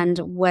 And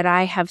what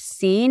I have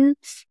seen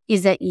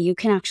is that you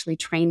can actually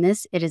train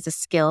this. It is a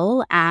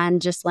skill.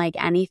 And just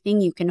like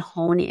anything, you can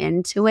hone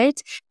into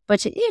it.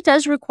 But it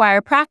does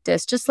require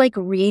practice. Just like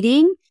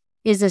reading,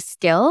 is a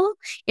skill.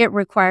 It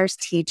requires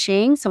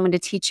teaching, someone to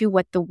teach you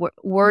what the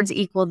words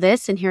equal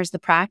this, and here's the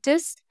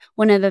practice.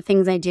 One of the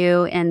things I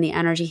do in the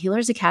Energy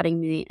Healers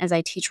Academy is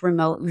I teach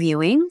remote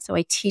viewing. So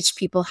I teach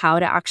people how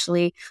to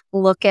actually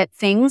look at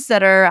things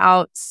that are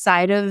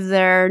outside of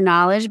their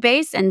knowledge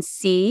base and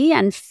see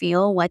and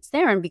feel what's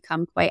there and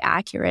become quite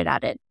accurate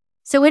at it.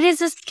 So it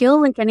is a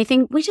skill like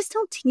anything. We just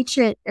don't teach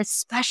it,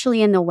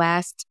 especially in the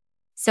West.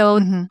 So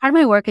part of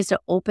my work is to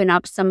open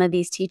up some of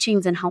these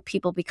teachings and help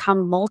people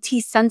become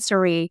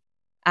multi-sensory,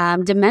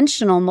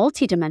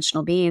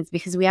 multi-dimensional beings,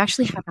 because we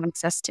actually have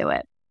access to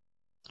it.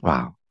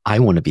 Wow. I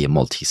want to be a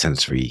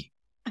multi-sensory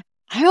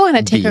I want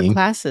to take her being.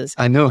 classes.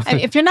 I know.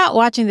 If you're not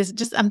watching this,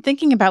 I'm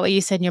thinking about what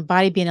you said in your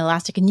body being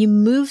elastic, and you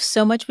move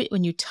so much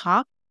when you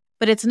talk,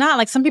 but it's not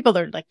like some people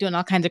are like doing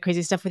all kinds of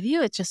crazy stuff with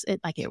you. It's just,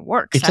 it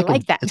works. It's I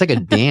like that. It's like a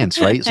dance,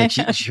 right? It's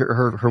like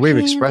her way of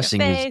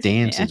expressing is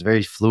dance. Yeah. It's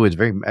very fluid.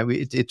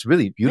 It's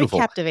really beautiful.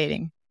 Very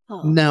captivating.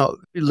 Oh. Now,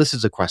 this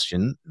is a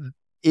question.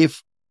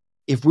 If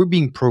we're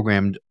being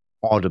programmed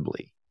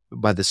audibly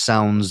by the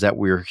sounds that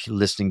we're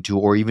listening to,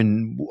 or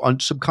even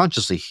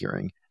subconsciously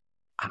hearing,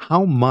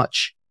 how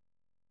much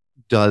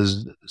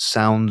does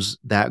sounds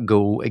that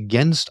go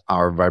against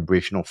our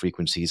vibrational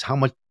frequencies, how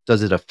much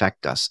does it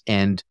affect us?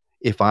 And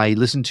if I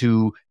listen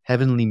to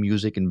heavenly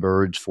music and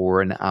birds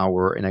for an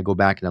hour and I go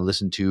back and I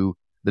listen to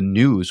the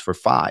news for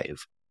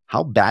 5,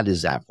 how bad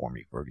is that for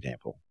me, for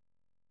example?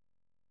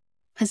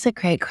 That's a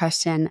great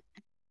question.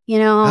 You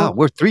know,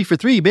 we're 3 for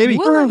 3, baby.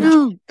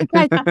 I'm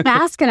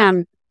asking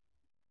them.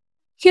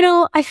 You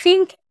know, I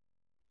think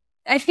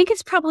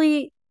it's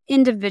probably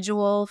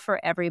individual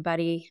for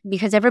everybody,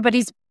 because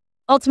everybody's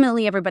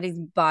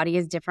body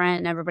is different,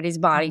 and everybody's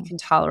body can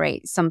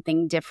tolerate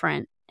something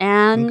different.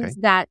 And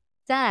that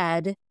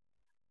said,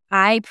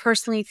 I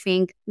personally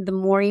think the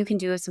more you can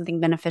do of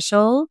something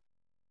beneficial,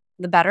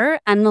 the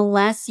better. And the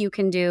less you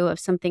can do of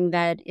something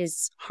that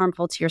is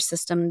harmful to your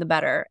system, the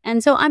better.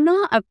 And so I'm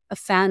not a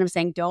fan of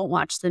saying don't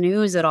watch the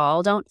news at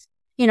all. Don't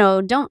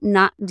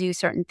not do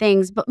certain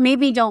things, but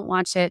maybe don't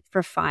watch it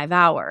for 5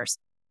 hours,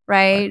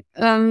 right?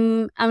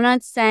 I'm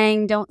not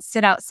saying don't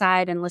sit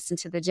outside and listen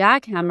to the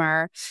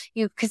jackhammer,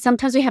 because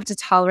sometimes we have to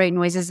tolerate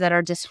noises that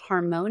are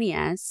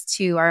disharmonious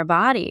to our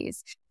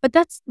bodies. But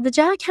that's the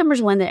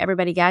jackhammer's one that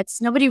everybody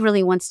gets. Nobody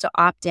really wants to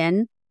opt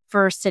in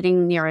for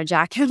sitting near a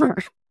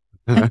jackhammer.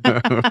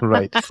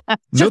 Right.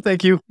 No,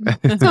 thank you.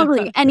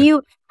 Totally.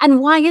 And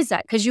why is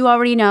that? Because you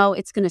already know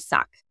it's going to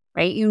suck,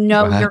 right? You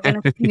know you're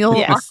going to feel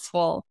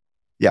awful.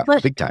 Yeah,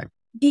 but big time.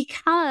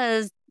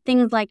 Because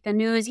things like the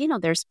news,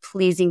 there's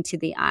pleasing to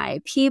the eye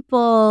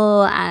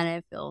people, and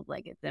it feels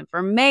like it's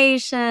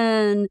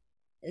information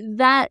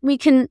that we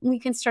can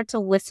start to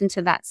listen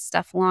to that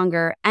stuff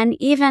longer. And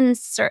even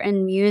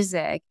certain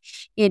music,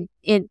 it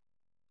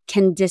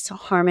can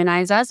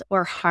disharmonize us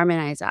or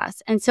harmonize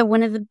us. And so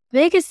one of the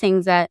biggest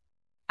things that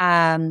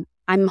I'm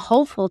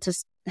hopeful to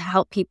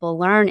help people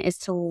learn is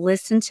to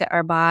listen to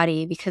our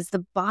body, because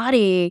the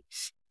body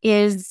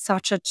is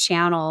such a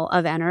channel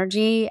of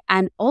energy.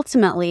 And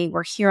ultimately,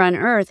 we're here on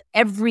Earth.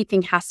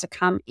 Everything has to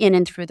come in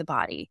and through the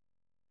body.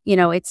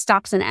 It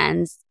stops and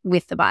ends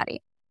with the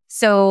body.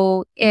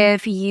 So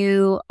if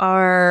you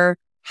are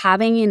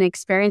having an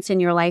experience in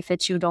your life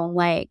that you don't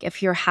like,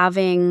 if you're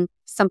having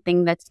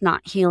something that's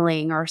not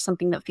healing, or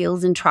something that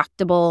feels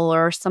intractable,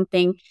 or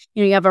something,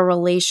 you have a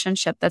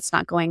relationship that's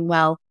not going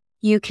well,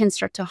 you can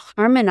start to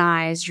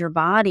harmonize your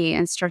body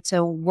and start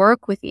to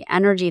work with the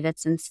energy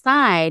that's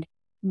inside.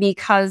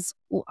 Because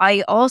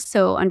I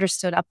also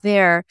understood up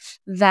there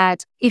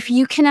that if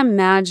you can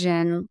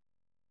imagine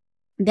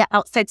the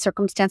outside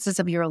circumstances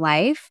of your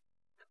life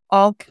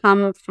all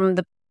come from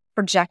the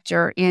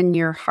projector in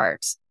your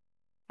heart.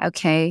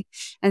 Okay.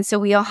 And so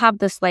we all have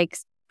this like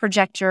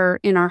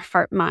projector in our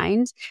heart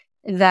mind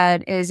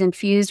that is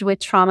infused with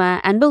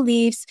trauma and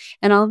beliefs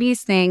and all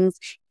these things.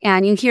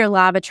 And you hear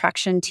law of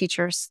attraction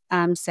teachers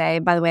say,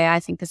 by the way, I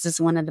think this is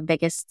one of the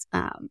biggest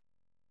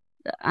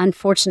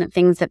unfortunate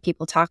things that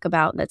people talk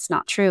about that's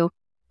not true.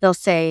 They'll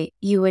say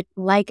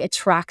like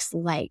attracts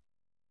like.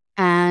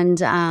 And,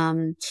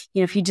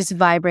 if you just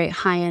vibrate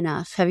high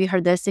enough, have you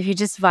heard this? If you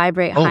just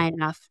vibrate high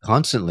enough.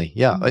 Constantly.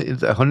 Yeah.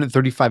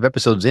 135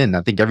 episodes in,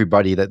 I think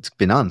everybody that's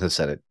been on has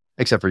said it,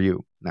 except for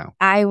you now.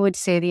 I would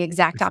say the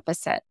exact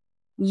opposite.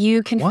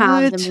 You can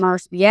have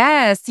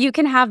you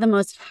can have the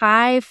most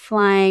high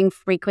flying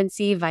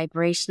frequency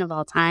vibration of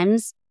all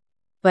times.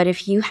 But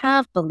if you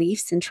have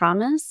beliefs and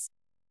traumas,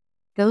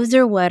 those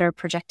are what are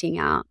projecting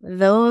out.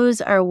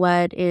 Those are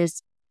what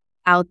is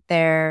out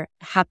there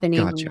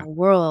happening in the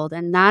world.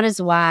 And that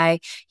is why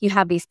you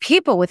have these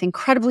people with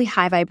incredibly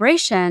high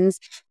vibrations,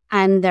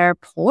 and they're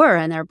poor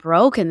and they're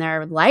broke and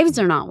their lives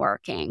are not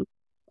working.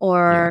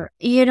 Or,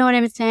 you know what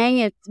I'm saying?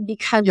 It's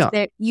because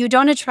you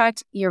don't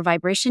attract your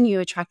vibration,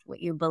 you attract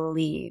what you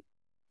believe.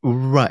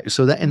 Right.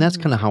 So that, and that's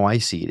kind of how I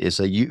see it, is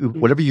that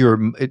whatever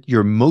your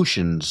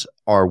emotions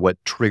are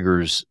what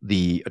triggers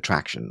the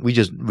attraction. We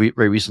just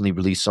very recently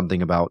released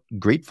something about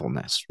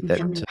gratefulness,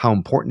 that how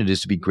important it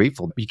is to be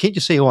grateful. You can't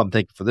just say, oh, I'm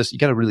thankful for this. You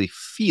got to really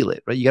feel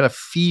it, right? You got to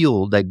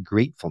feel that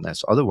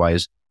gratefulness.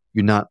 Otherwise,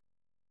 you're not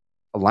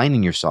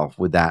aligning yourself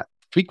with that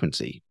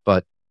frequency.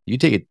 But you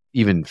take it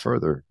even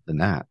further than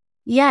that.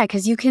 Yeah,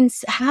 because you can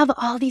have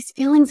all these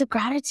feelings of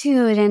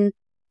gratitude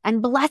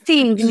and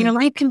blessings, and your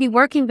life can be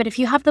working. But if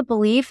you have the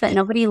belief that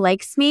nobody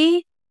likes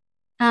me,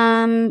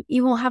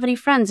 you won't have any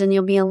friends and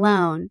you'll be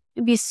alone.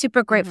 You'll be a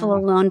super grateful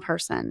alone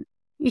person,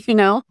 you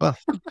know?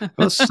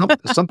 Well,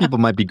 some people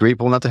might be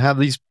grateful not to have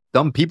these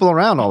dumb people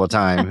around all the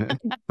time.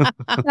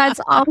 That's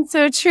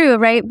also true,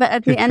 right? But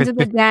at the end of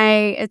the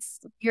day, it's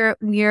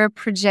you're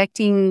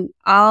projecting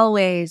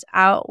always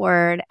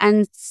outward.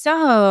 And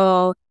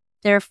so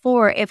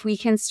therefore, if we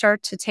can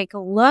start to take a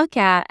look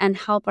at and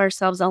help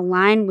ourselves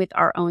align with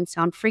our own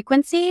sound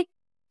frequency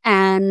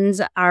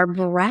and our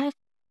breath,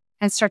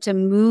 and start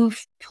to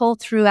pull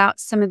throughout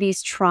some of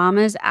these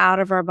traumas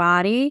out of our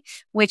body,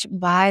 which,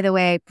 by the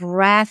way,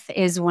 breath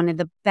is one of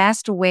the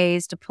best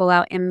ways to pull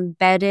out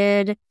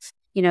embedded,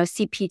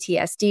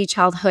 CPTSD,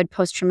 childhood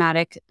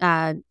post-traumatic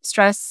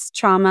stress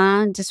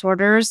trauma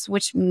disorders,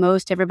 which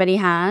most everybody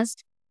has.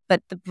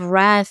 But the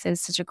breath is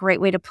such a great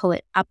way to pull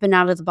it up and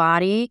out of the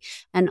body.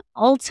 And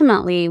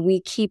ultimately, we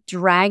keep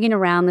dragging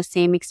around the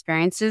same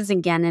experiences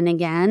again and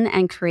again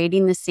and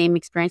creating the same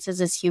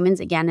experiences as humans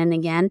again and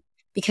again,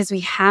 because we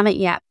haven't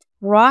yet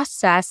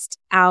processed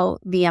out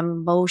the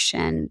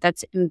emotion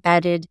that's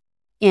embedded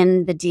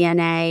in the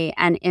DNA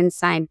and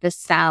inside the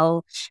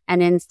cell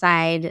and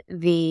inside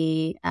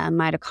the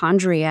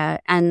mitochondria.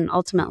 And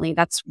ultimately,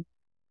 that's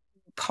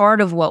part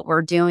of what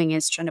we're doing,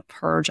 is trying to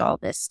purge all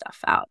this stuff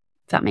out.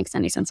 If that makes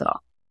any sense at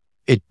all.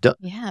 It does.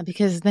 Yeah,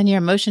 because then your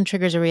emotion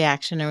triggers a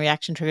reaction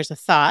triggers a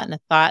thought, and a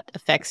thought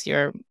affects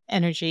your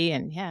energy,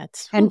 and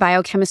and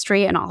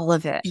biochemistry and all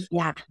of it.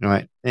 Yeah.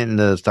 Right. And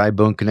the thigh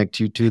bone connects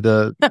you to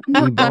the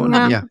knee bone.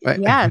 Yeah. Right.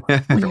 Yeah.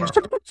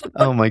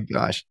 Oh my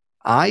gosh.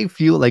 I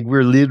feel like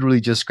we're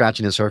literally just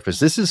scratching the surface.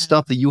 This is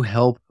stuff that you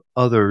help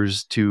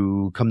others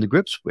to come to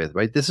grips with,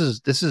 right? This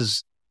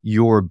is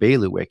your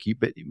bailiwick.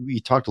 We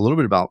talked a little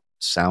bit about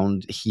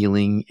sound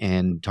healing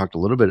and talked a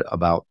little bit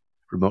about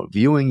remote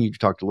viewing. You've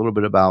talked a little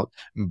bit about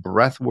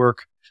breath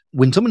work.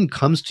 When someone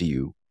comes to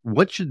you,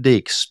 what should they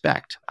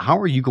expect? How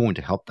are you going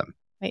to help them?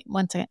 Wait,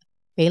 1 second.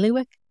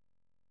 Bailiwick?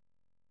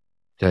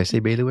 Did I say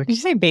bailiwick? Did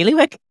you say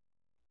bailiwick?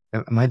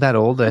 Am I that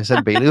old that I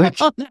said bailiwick?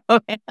 Oh, no.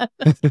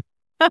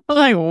 I'm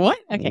like, what?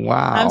 Okay.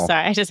 Wow. I'm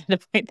sorry. I just had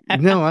to point that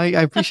out. No, I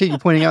appreciate you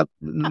pointing out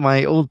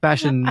my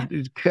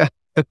old-fashioned...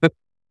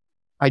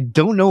 I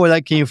don't know where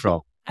that came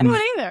from. I don't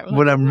either.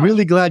 But I'm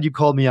really glad you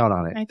called me out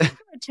on it. I think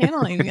we're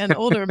channeling an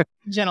older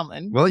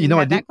gentleman. Well,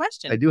 that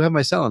question. I do have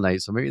my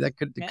selenite, so maybe that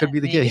could be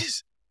the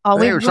case.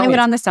 Always blame it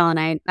on the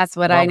selenite. That's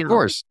what I know. Of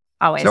course.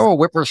 Always. So,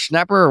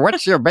 whippersnapper,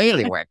 what's your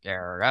bailiwick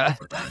there?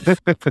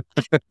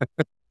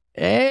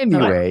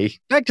 Anyway,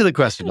 back to the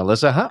question,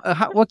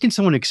 Alysa. What can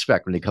someone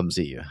expect when they come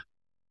see you?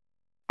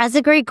 That's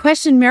a great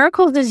question.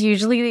 Miracles is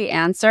usually the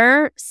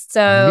answer.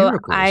 So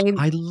Miracles.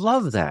 I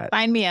love that.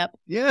 Sign me up.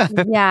 Yeah.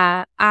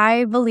 Yeah,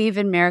 I believe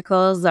in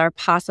miracles are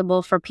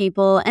possible for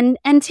people. And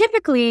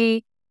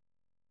typically,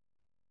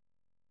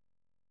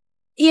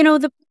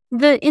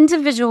 the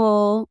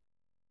individual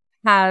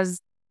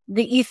has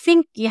you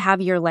think you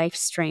have your life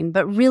stream,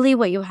 but really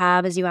what you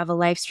have is you have a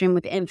life stream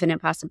with infinite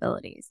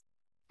possibilities.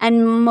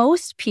 And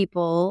most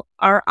people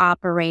are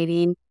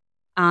operating,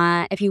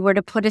 if you were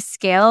to put a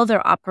scale,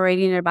 they're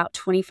operating at about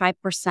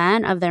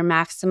 25% of their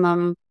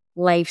maximum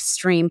life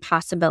stream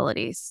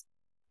possibilities.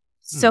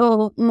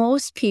 So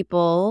most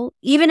people,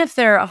 even if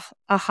they're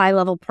a high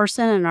level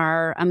person and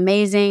are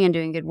amazing and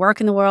doing good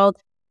work in the world,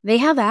 they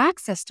have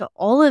access to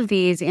all of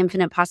these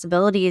infinite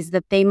possibilities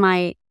that they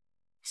might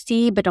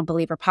see but don't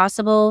believe are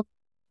possible,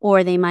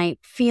 or they might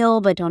feel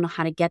but don't know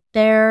how to get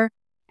there.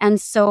 And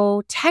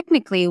so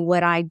technically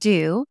what I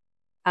do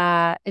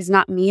is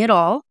not me at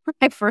all.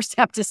 I first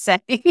have to say,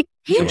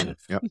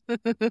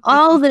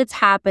 all that's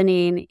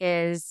happening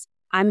is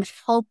I'm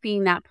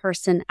helping that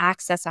person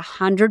access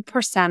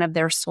 100% of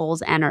their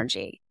soul's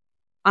energy.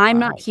 I'm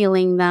not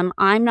healing them.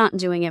 I'm not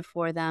doing it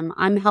for them.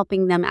 I'm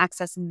helping them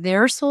access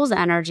their soul's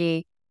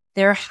energy,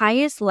 their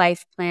highest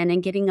life plan,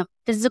 and getting a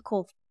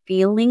physical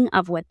feeling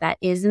of what that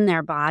is in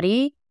their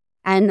body,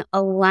 and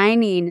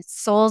aligning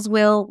soul's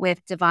will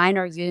with divine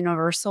or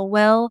universal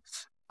will,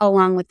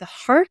 along with the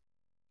heart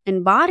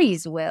and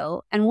body's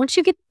will. And once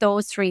you get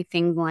those three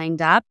things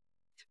lined up,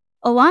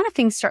 a lot of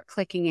things start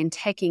clicking and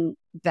taking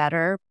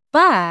better.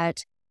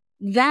 But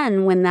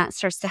then when that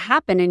starts to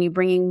happen and you're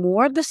bringing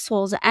more of the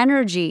soul's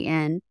energy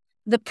in,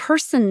 the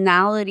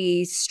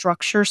personality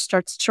structure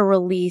starts to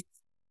release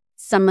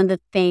some of the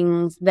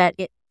things that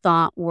it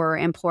thought were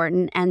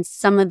important and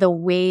some of the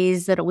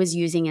ways that it was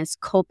using as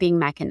coping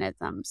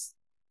mechanisms.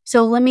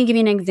 So let me give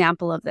you an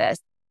example of this.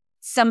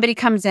 Somebody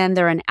comes in,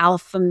 they're an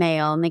alpha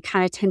male, and they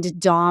kind of tend to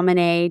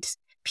dominate.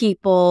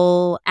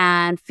 people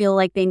and feel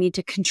like they need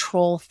to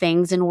control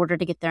things in order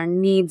to get their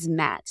needs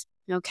met.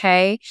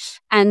 Okay.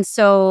 And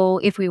so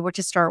if we were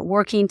to start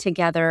working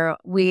together,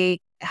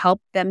 we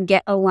help them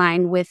get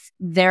aligned with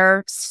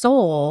their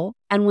soul.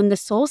 And when the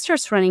soul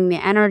starts running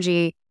the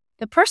energy,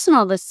 the person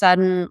all of a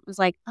sudden was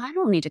like, I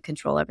don't need to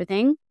control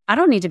everything. I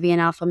don't need to be an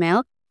alpha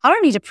male. I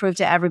don't need to prove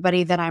to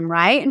everybody that I'm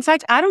right. In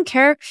fact, I don't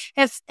care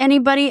if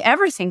anybody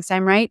ever thinks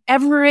I'm right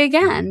ever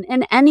again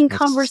in any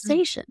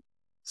conversation.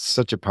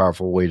 Such a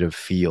powerful way to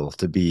feel,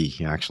 to be,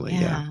 actually.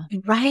 Yeah.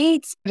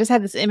 Right? I just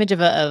had this image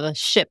of a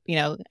ship,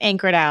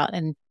 anchored out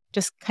and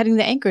just cutting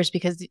the anchors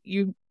because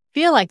you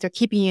feel like they're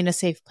keeping you in a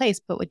safe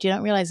place. But what you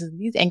don't realize is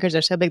these anchors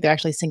are so big, they're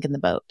actually sinking the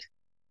boat.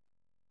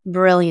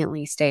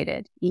 Brilliantly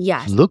stated.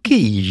 Yes. Look at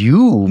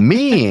you,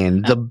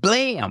 man. The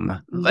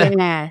blam.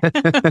 Yeah.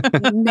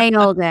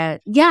 Nailed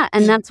it. Yeah.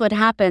 And that's what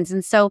happens.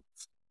 And so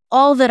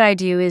all that I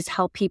do is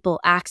help people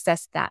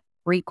access that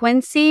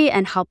frequency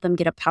and help them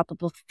get a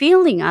palpable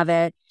feeling of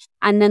it.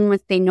 And then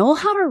once they know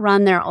how to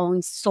run their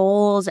own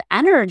soul's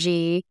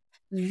energy,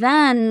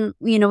 then,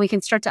 we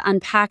can start to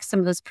unpack some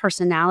of those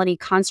personality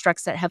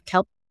constructs that have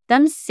kept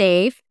them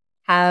safe,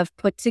 have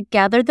put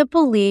together the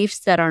beliefs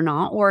that are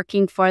not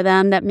working for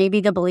them, that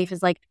maybe the belief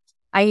is like,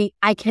 I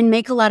can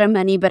make a lot of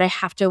money, but I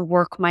have to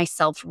work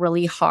myself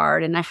really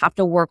hard and I have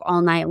to work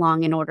all night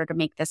long in order to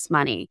make this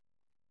money.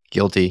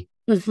 Guilty.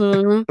 That's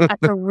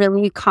a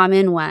really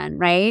common one,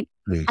 right?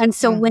 And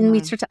so when we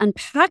start to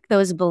unpack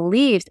those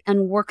beliefs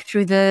and work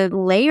through the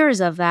layers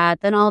of that,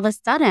 then all of a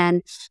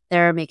sudden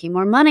they're making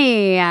more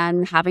money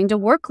and having to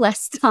work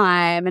less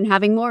time and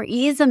having more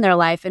ease in their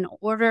life in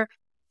order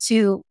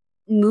to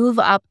move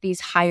up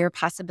these higher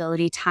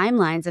possibility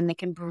timelines. And they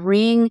can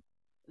bring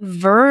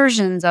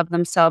versions of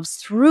themselves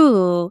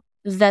through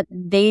that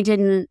they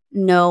didn't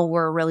know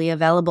were really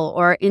available,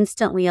 or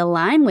instantly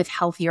align with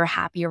healthier,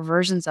 happier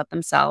versions of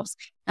themselves.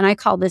 And I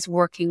call this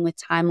working with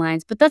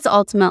timelines, but that's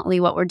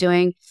ultimately what we're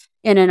doing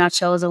in a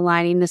nutshell, is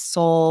aligning the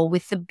soul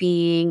with the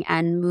being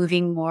and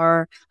moving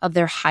more of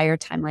their higher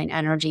timeline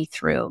energy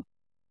through.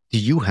 Do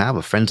you have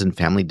a friends and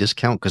family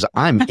discount? Because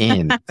I'm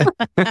in.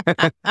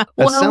 That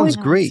sounds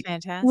great.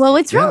 Fantastic. Well,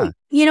 it's really,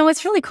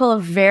 it's really cool. A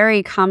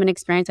very common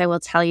experience I will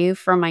tell you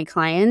from my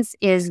clients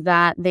is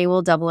that they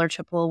will double or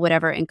triple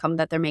whatever income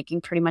that they're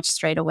making pretty much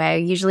straight away,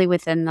 usually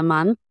within the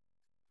month.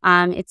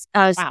 It's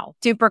a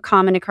super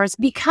common occurrence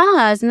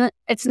because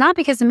it's not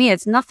because of me.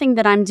 It's nothing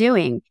that I'm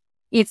doing.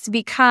 It's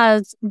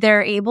because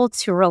they're able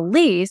to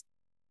release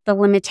the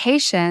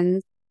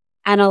limitations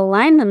and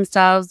align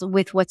themselves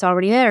with what's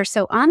already there.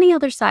 So on the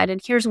other side,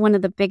 and here's one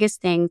of the biggest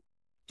things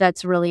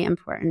that's really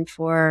important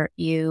for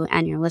you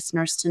and your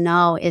listeners to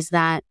know, is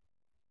that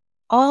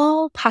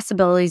all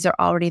possibilities are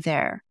already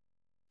there.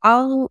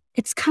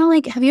 It's kind of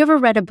like, have you ever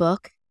read a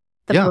book?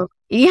 Book.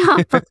 Yeah.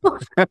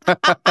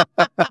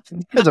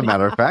 As a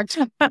matter of fact.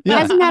 Yeah.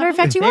 As a matter of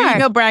fact, you there are. You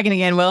go bragging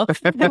again, Will.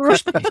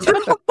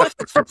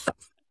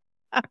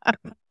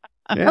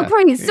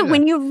 Okay, so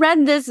when you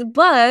read this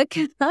book,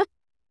 you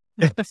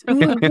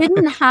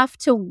didn't have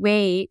to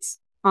wait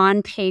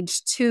on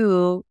page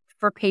 2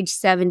 for page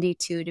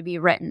 72 to be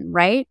written,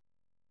 right?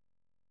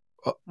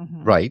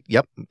 Right.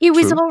 Yep. It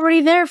was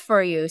already there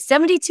for you.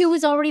 72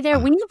 was already there.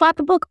 When you bought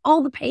the book,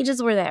 all the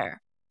pages were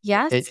there.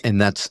 Yes.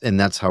 And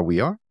that's how we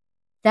are.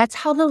 That's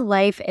how the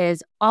life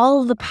is.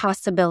 All the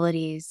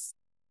possibilities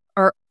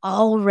are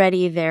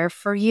already there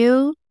for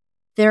you.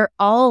 They're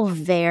all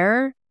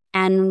there.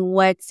 And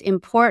what's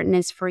important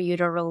is for you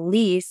to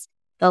release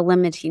the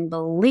limiting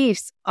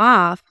beliefs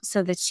off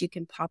so that you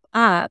can pop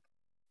up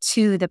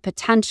to the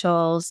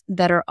potentials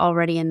that are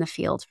already in the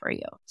field for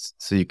you.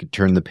 So you could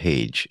turn the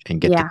page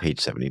and get to page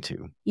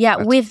 72. Yeah,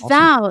 That's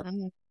without,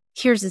 awesome.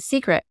 Here's the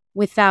secret,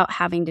 without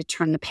having to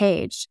turn the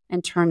page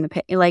and turn the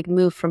page, like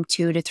move from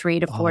 2 to 3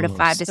 to 4 to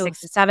 5 to 6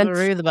 to 7.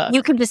 Through the book.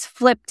 You can just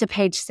flip to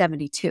page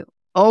 72.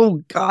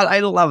 Oh, God,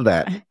 I love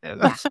that.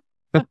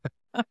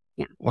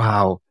 Yeah.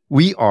 Wow.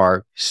 We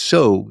are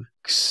so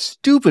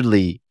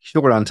stupidly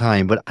short on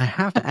time, but I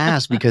have to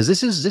ask, because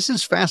this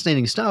is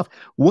fascinating stuff.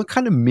 What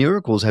kind of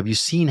miracles have you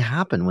seen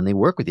happen when they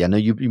work with you? I know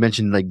you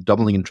mentioned like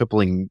doubling and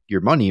tripling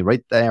your money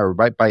right there,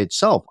 right by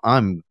itself.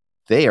 I'm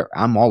there.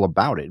 I'm all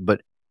about it.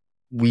 But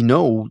we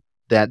know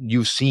that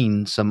you've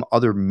seen some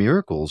other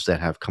miracles that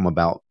have come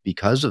about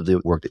because of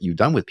the work that you've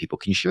done with people.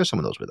 Can you share some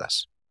of those with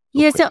us?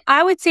 Yeah, so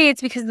I would say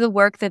it's because of the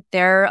work that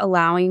they're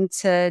allowing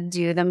to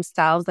do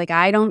themselves. Like,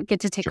 I don't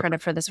get to take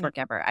credit for this work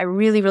ever. I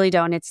really, really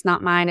don't. It's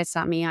not mine. It's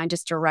not me. I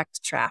just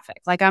direct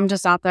traffic. Like, I'm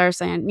just out there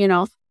saying,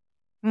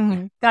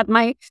 got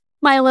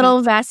my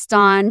little vest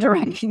on,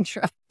 directing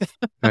traffic.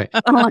 Right.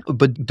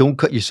 But don't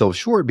cut yourself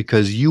short,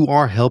 because you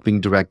are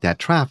helping direct that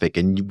traffic,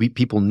 and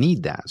people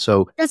need that.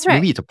 So that's right.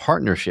 Maybe it's a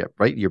partnership,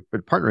 right? You're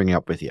partnering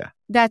up with you.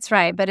 That's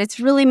right. But it's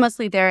really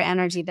mostly their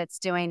energy that's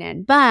doing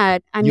it.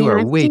 But I mean, you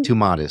are way too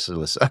modest,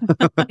 Alysa.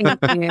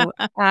 Thank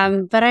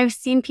you. But I've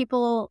seen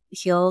people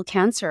heal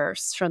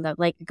cancers from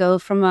go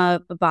from a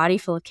body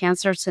full of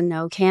cancer to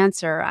no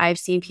cancer. I've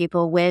seen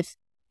people with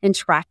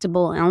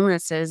intractable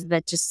illnesses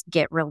that just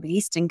get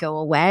released and go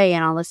away.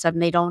 And all of a sudden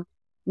they don't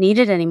need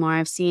it anymore.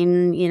 I've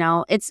seen,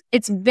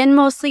 it's been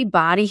mostly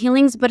body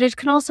healings, but it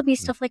can also be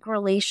stuff like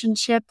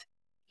relationship.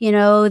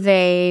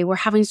 They were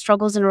having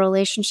struggles in a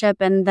relationship,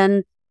 and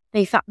then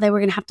they thought they were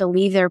going to have to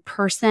leave their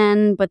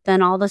person, but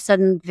then all of a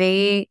sudden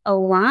they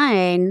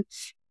align.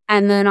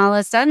 And then all of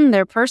a sudden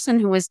their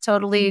person who was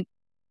totally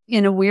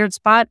in a weird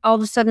spot, all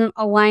of a sudden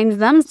aligns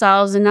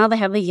themselves. And now they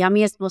have the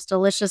yummiest, most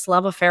delicious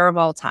love affair of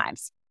all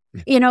times.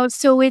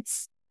 So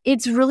it's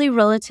really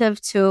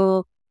relative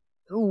to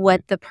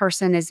what the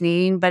person is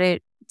needing, but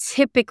it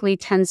typically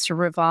tends to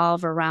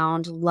revolve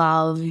around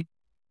love,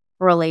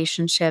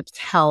 relationships,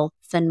 health,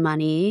 and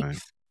money.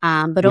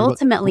 Right. But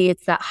ultimately,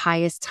 it's that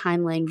highest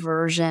timeline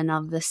version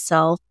of the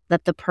self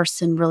that the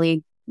person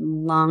really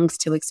longs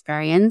to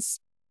experience.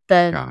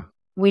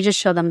 We just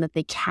show them that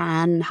they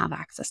can have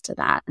access to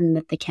that and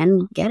that they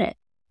can get it.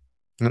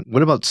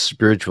 What about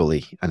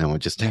spiritually? I know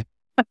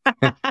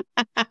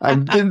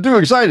I'm getting too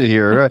excited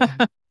here.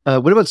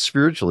 What about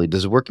spiritually?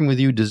 Does working with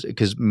you,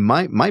 because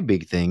my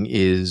big thing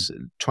is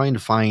trying to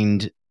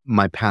find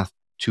my path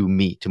to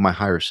my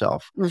higher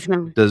self.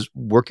 Does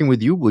working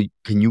with you,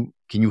 can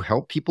you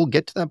help people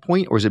get to that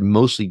point, or is it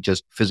mostly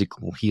just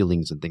physical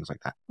healings and things like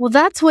that? Well,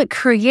 that's what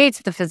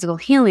creates the physical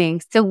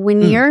healing. So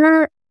when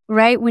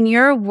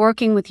you're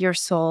working with your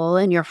soul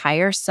and your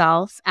higher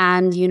self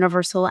and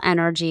universal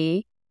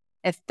energy,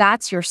 if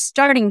that's your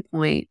starting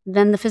point,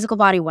 then the physical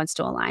body wants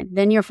to align.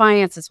 Then your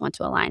finances want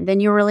to align.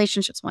 Then your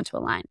relationships want to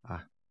align.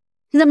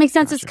 Does that make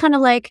sense? Gotcha. It's kind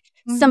of like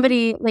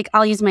somebody, like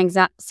I'll use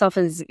myself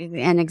as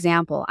an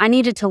example. I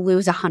needed to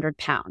lose 100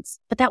 pounds,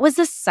 but that was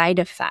a side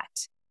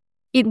effect.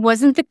 It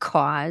wasn't the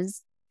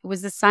cause. It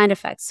was the side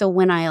effect. So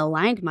when I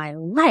aligned my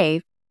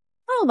life,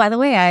 oh, by the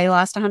way, I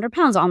lost 100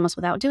 pounds almost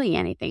without doing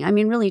anything. I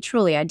mean, really,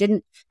 truly, I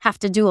didn't have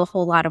to do a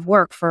whole lot of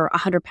work for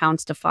 100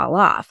 pounds to fall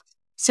off.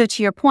 So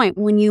to your point,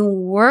 when you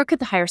work at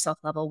the higher self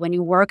level, when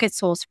you work at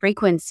soul's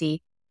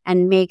frequency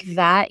and make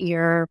that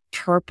your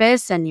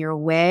purpose and your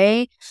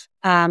way,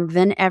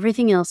 then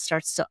everything else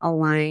starts to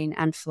align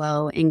and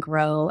flow and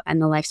grow,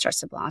 and the life starts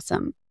to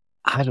blossom.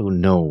 I don't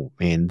know,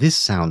 man. This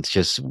sounds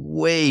just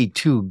way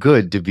too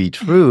good to be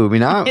true. I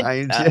mean,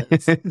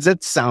 that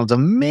sounds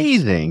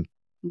amazing.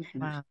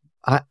 Wow.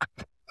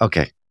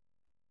 Okay,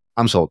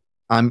 I'm sold.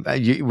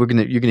 You're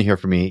gonna hear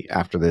from me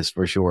after this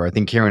for sure. I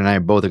think Karen and I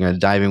both are gonna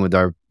dive in with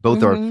our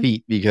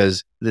feet,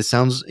 because this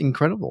sounds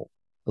incredible.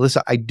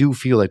 Alysa, I do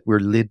feel like we're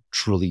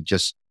literally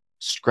just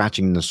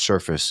scratching the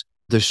surface.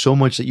 There's so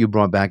much that you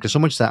brought back. There's so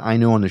much that I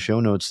know on the show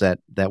notes that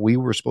we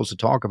were supposed to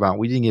talk about.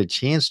 We didn't get a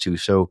chance to.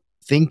 So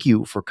thank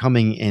you for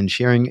coming and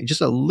sharing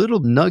just a little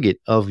nugget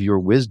of your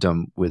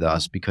wisdom with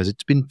us, because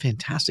it's been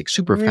fantastic,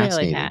 super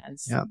fascinating.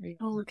 Has. Yeah.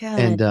 Oh,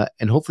 good.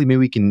 And hopefully maybe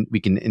we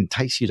can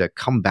entice you to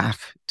come back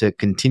to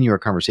continue our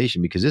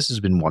conversation, because this has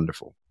been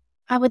wonderful.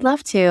 I would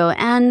love to.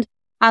 And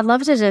I'd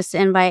love to just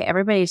invite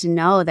everybody to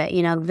know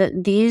that,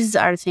 these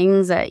are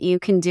things that you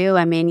can do.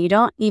 I mean, you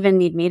don't even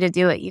need me to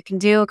do it. You can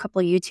do a couple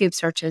of YouTube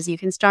searches. You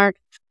can start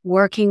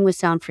working with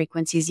sound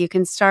frequencies. You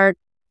can start,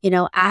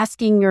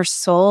 asking your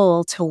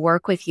soul to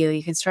work with you.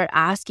 You can start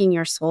asking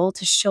your soul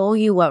to show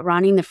you what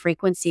running the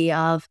frequency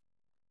of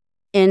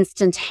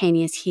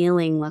instantaneous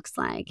healing looks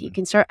like. You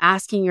can start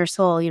asking your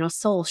soul,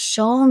 soul,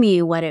 show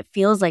me what it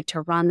feels like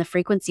to run the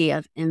frequency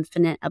of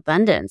infinite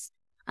abundance,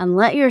 and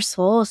let your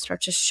soul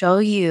start to show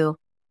you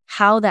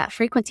how that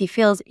frequency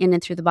feels in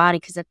and through the body.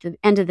 Because at the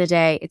end of the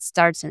day, it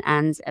starts and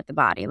ends at the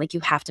body. Like,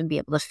 you have to be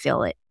able to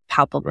feel it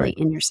palpably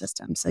in your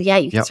system. So yeah,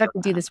 you can start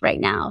to do this right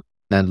now.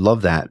 And I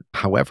love that.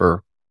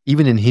 However,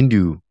 even in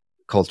Hindu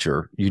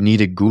culture, you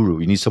need a guru.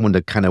 You need someone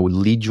to kind of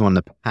lead you on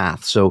the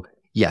path. So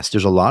yes,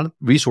 there's a lot of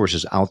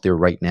resources out there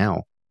right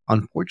now.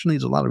 Unfortunately,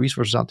 there's a lot of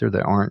resources out there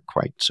that aren't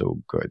quite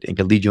so good and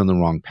can lead you on the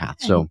wrong path.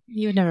 So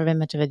you've never been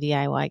much of a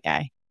DIY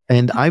guy.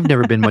 And I've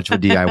never been much of a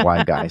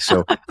DIY guy.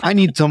 So I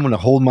need someone to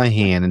hold my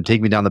hand and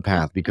take me down the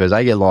path, because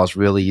I get lost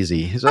real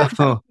easy. So,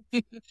 all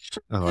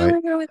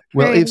right.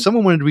 Well, if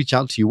someone wanted to reach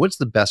out to you, what's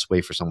the best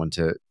way for someone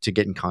to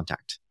get in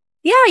contact?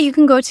 Yeah, you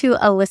can go to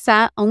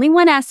Alysa, only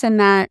one S in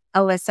that,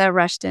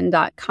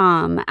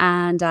 AlysaRushton.com.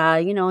 And,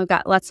 we've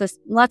got lots of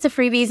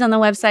freebies on the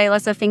website,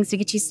 lots of things to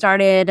get you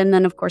started. And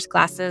then, of course,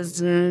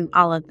 classes and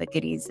all of the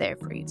goodies there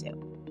for you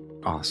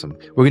too. Awesome.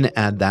 We're going to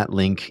add that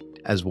link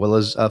as well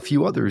as a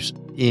few others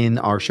in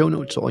our show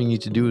notes. All you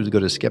need to do is go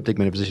to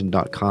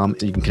skepticmetaphysician.com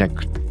so you can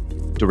connect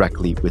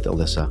directly with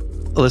Alysa.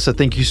 Alysa,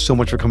 thank you so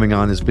much for coming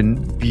on. It's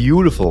been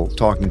beautiful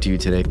talking to you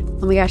today.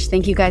 Oh my gosh,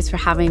 thank you guys for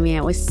having me.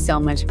 It was so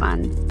much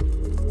fun.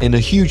 And a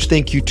huge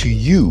thank you to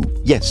you.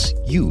 Yes,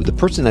 you, the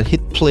person that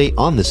hit play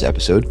on this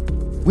episode.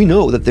 We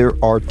know that there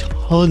are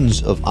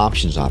tons of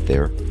options out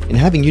there, and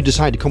having you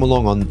decide to come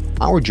along on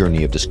our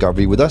journey of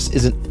discovery with us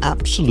is an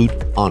absolute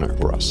honor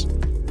for us.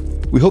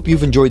 We hope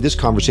you've enjoyed this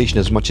conversation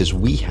as much as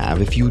we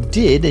have. If you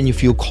did and you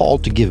feel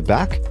called to give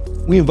back,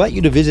 we invite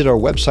you to visit our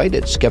website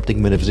at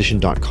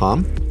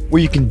skepticmetaphysician.com,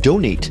 where you can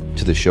donate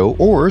to the show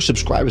or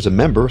subscribe as a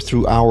member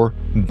through our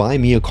Buy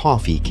Me a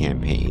Coffee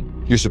campaign.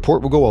 Your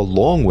support will go a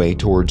long way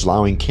towards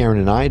allowing Karen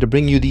and I to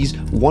bring you these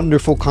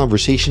wonderful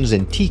conversations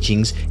and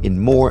teachings in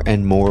more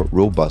and more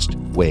robust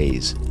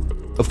ways.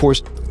 Of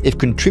course, if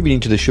contributing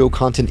to the show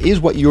content is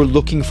what you're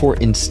looking for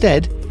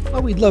instead,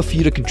 well, we'd love for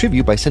you to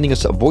contribute by sending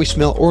us a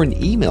voicemail or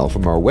an email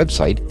from our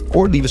website,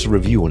 or leave us a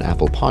review on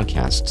Apple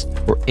Podcasts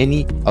or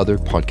any other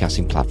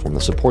podcasting platform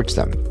that supports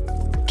them.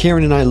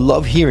 Karen and I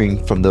love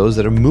hearing from those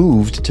that are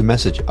moved to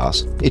message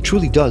us. It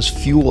truly does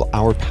fuel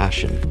our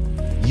passion.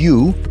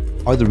 You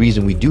are the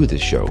reason we do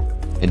this show,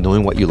 and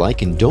knowing what you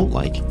like and don't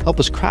like help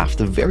us craft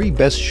the very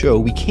best show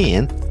we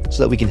can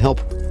so that we can help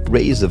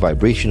raise the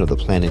vibration of the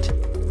planet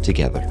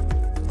together.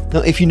 Now,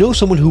 if you know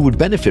someone who would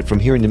benefit from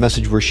hearing the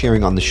message we're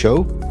sharing on the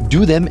show,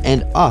 do them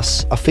and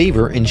us a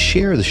favor and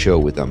share the show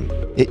with them.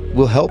 It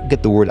will help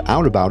get the word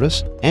out about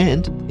us,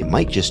 and it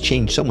might just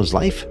change someone's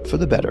life for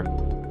the better.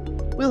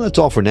 Well, that's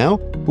all for now,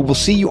 but we'll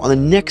see you on the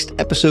next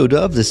episode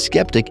of The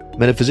Skeptic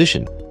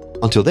Metaphysician.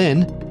 Until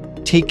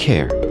then, take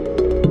care.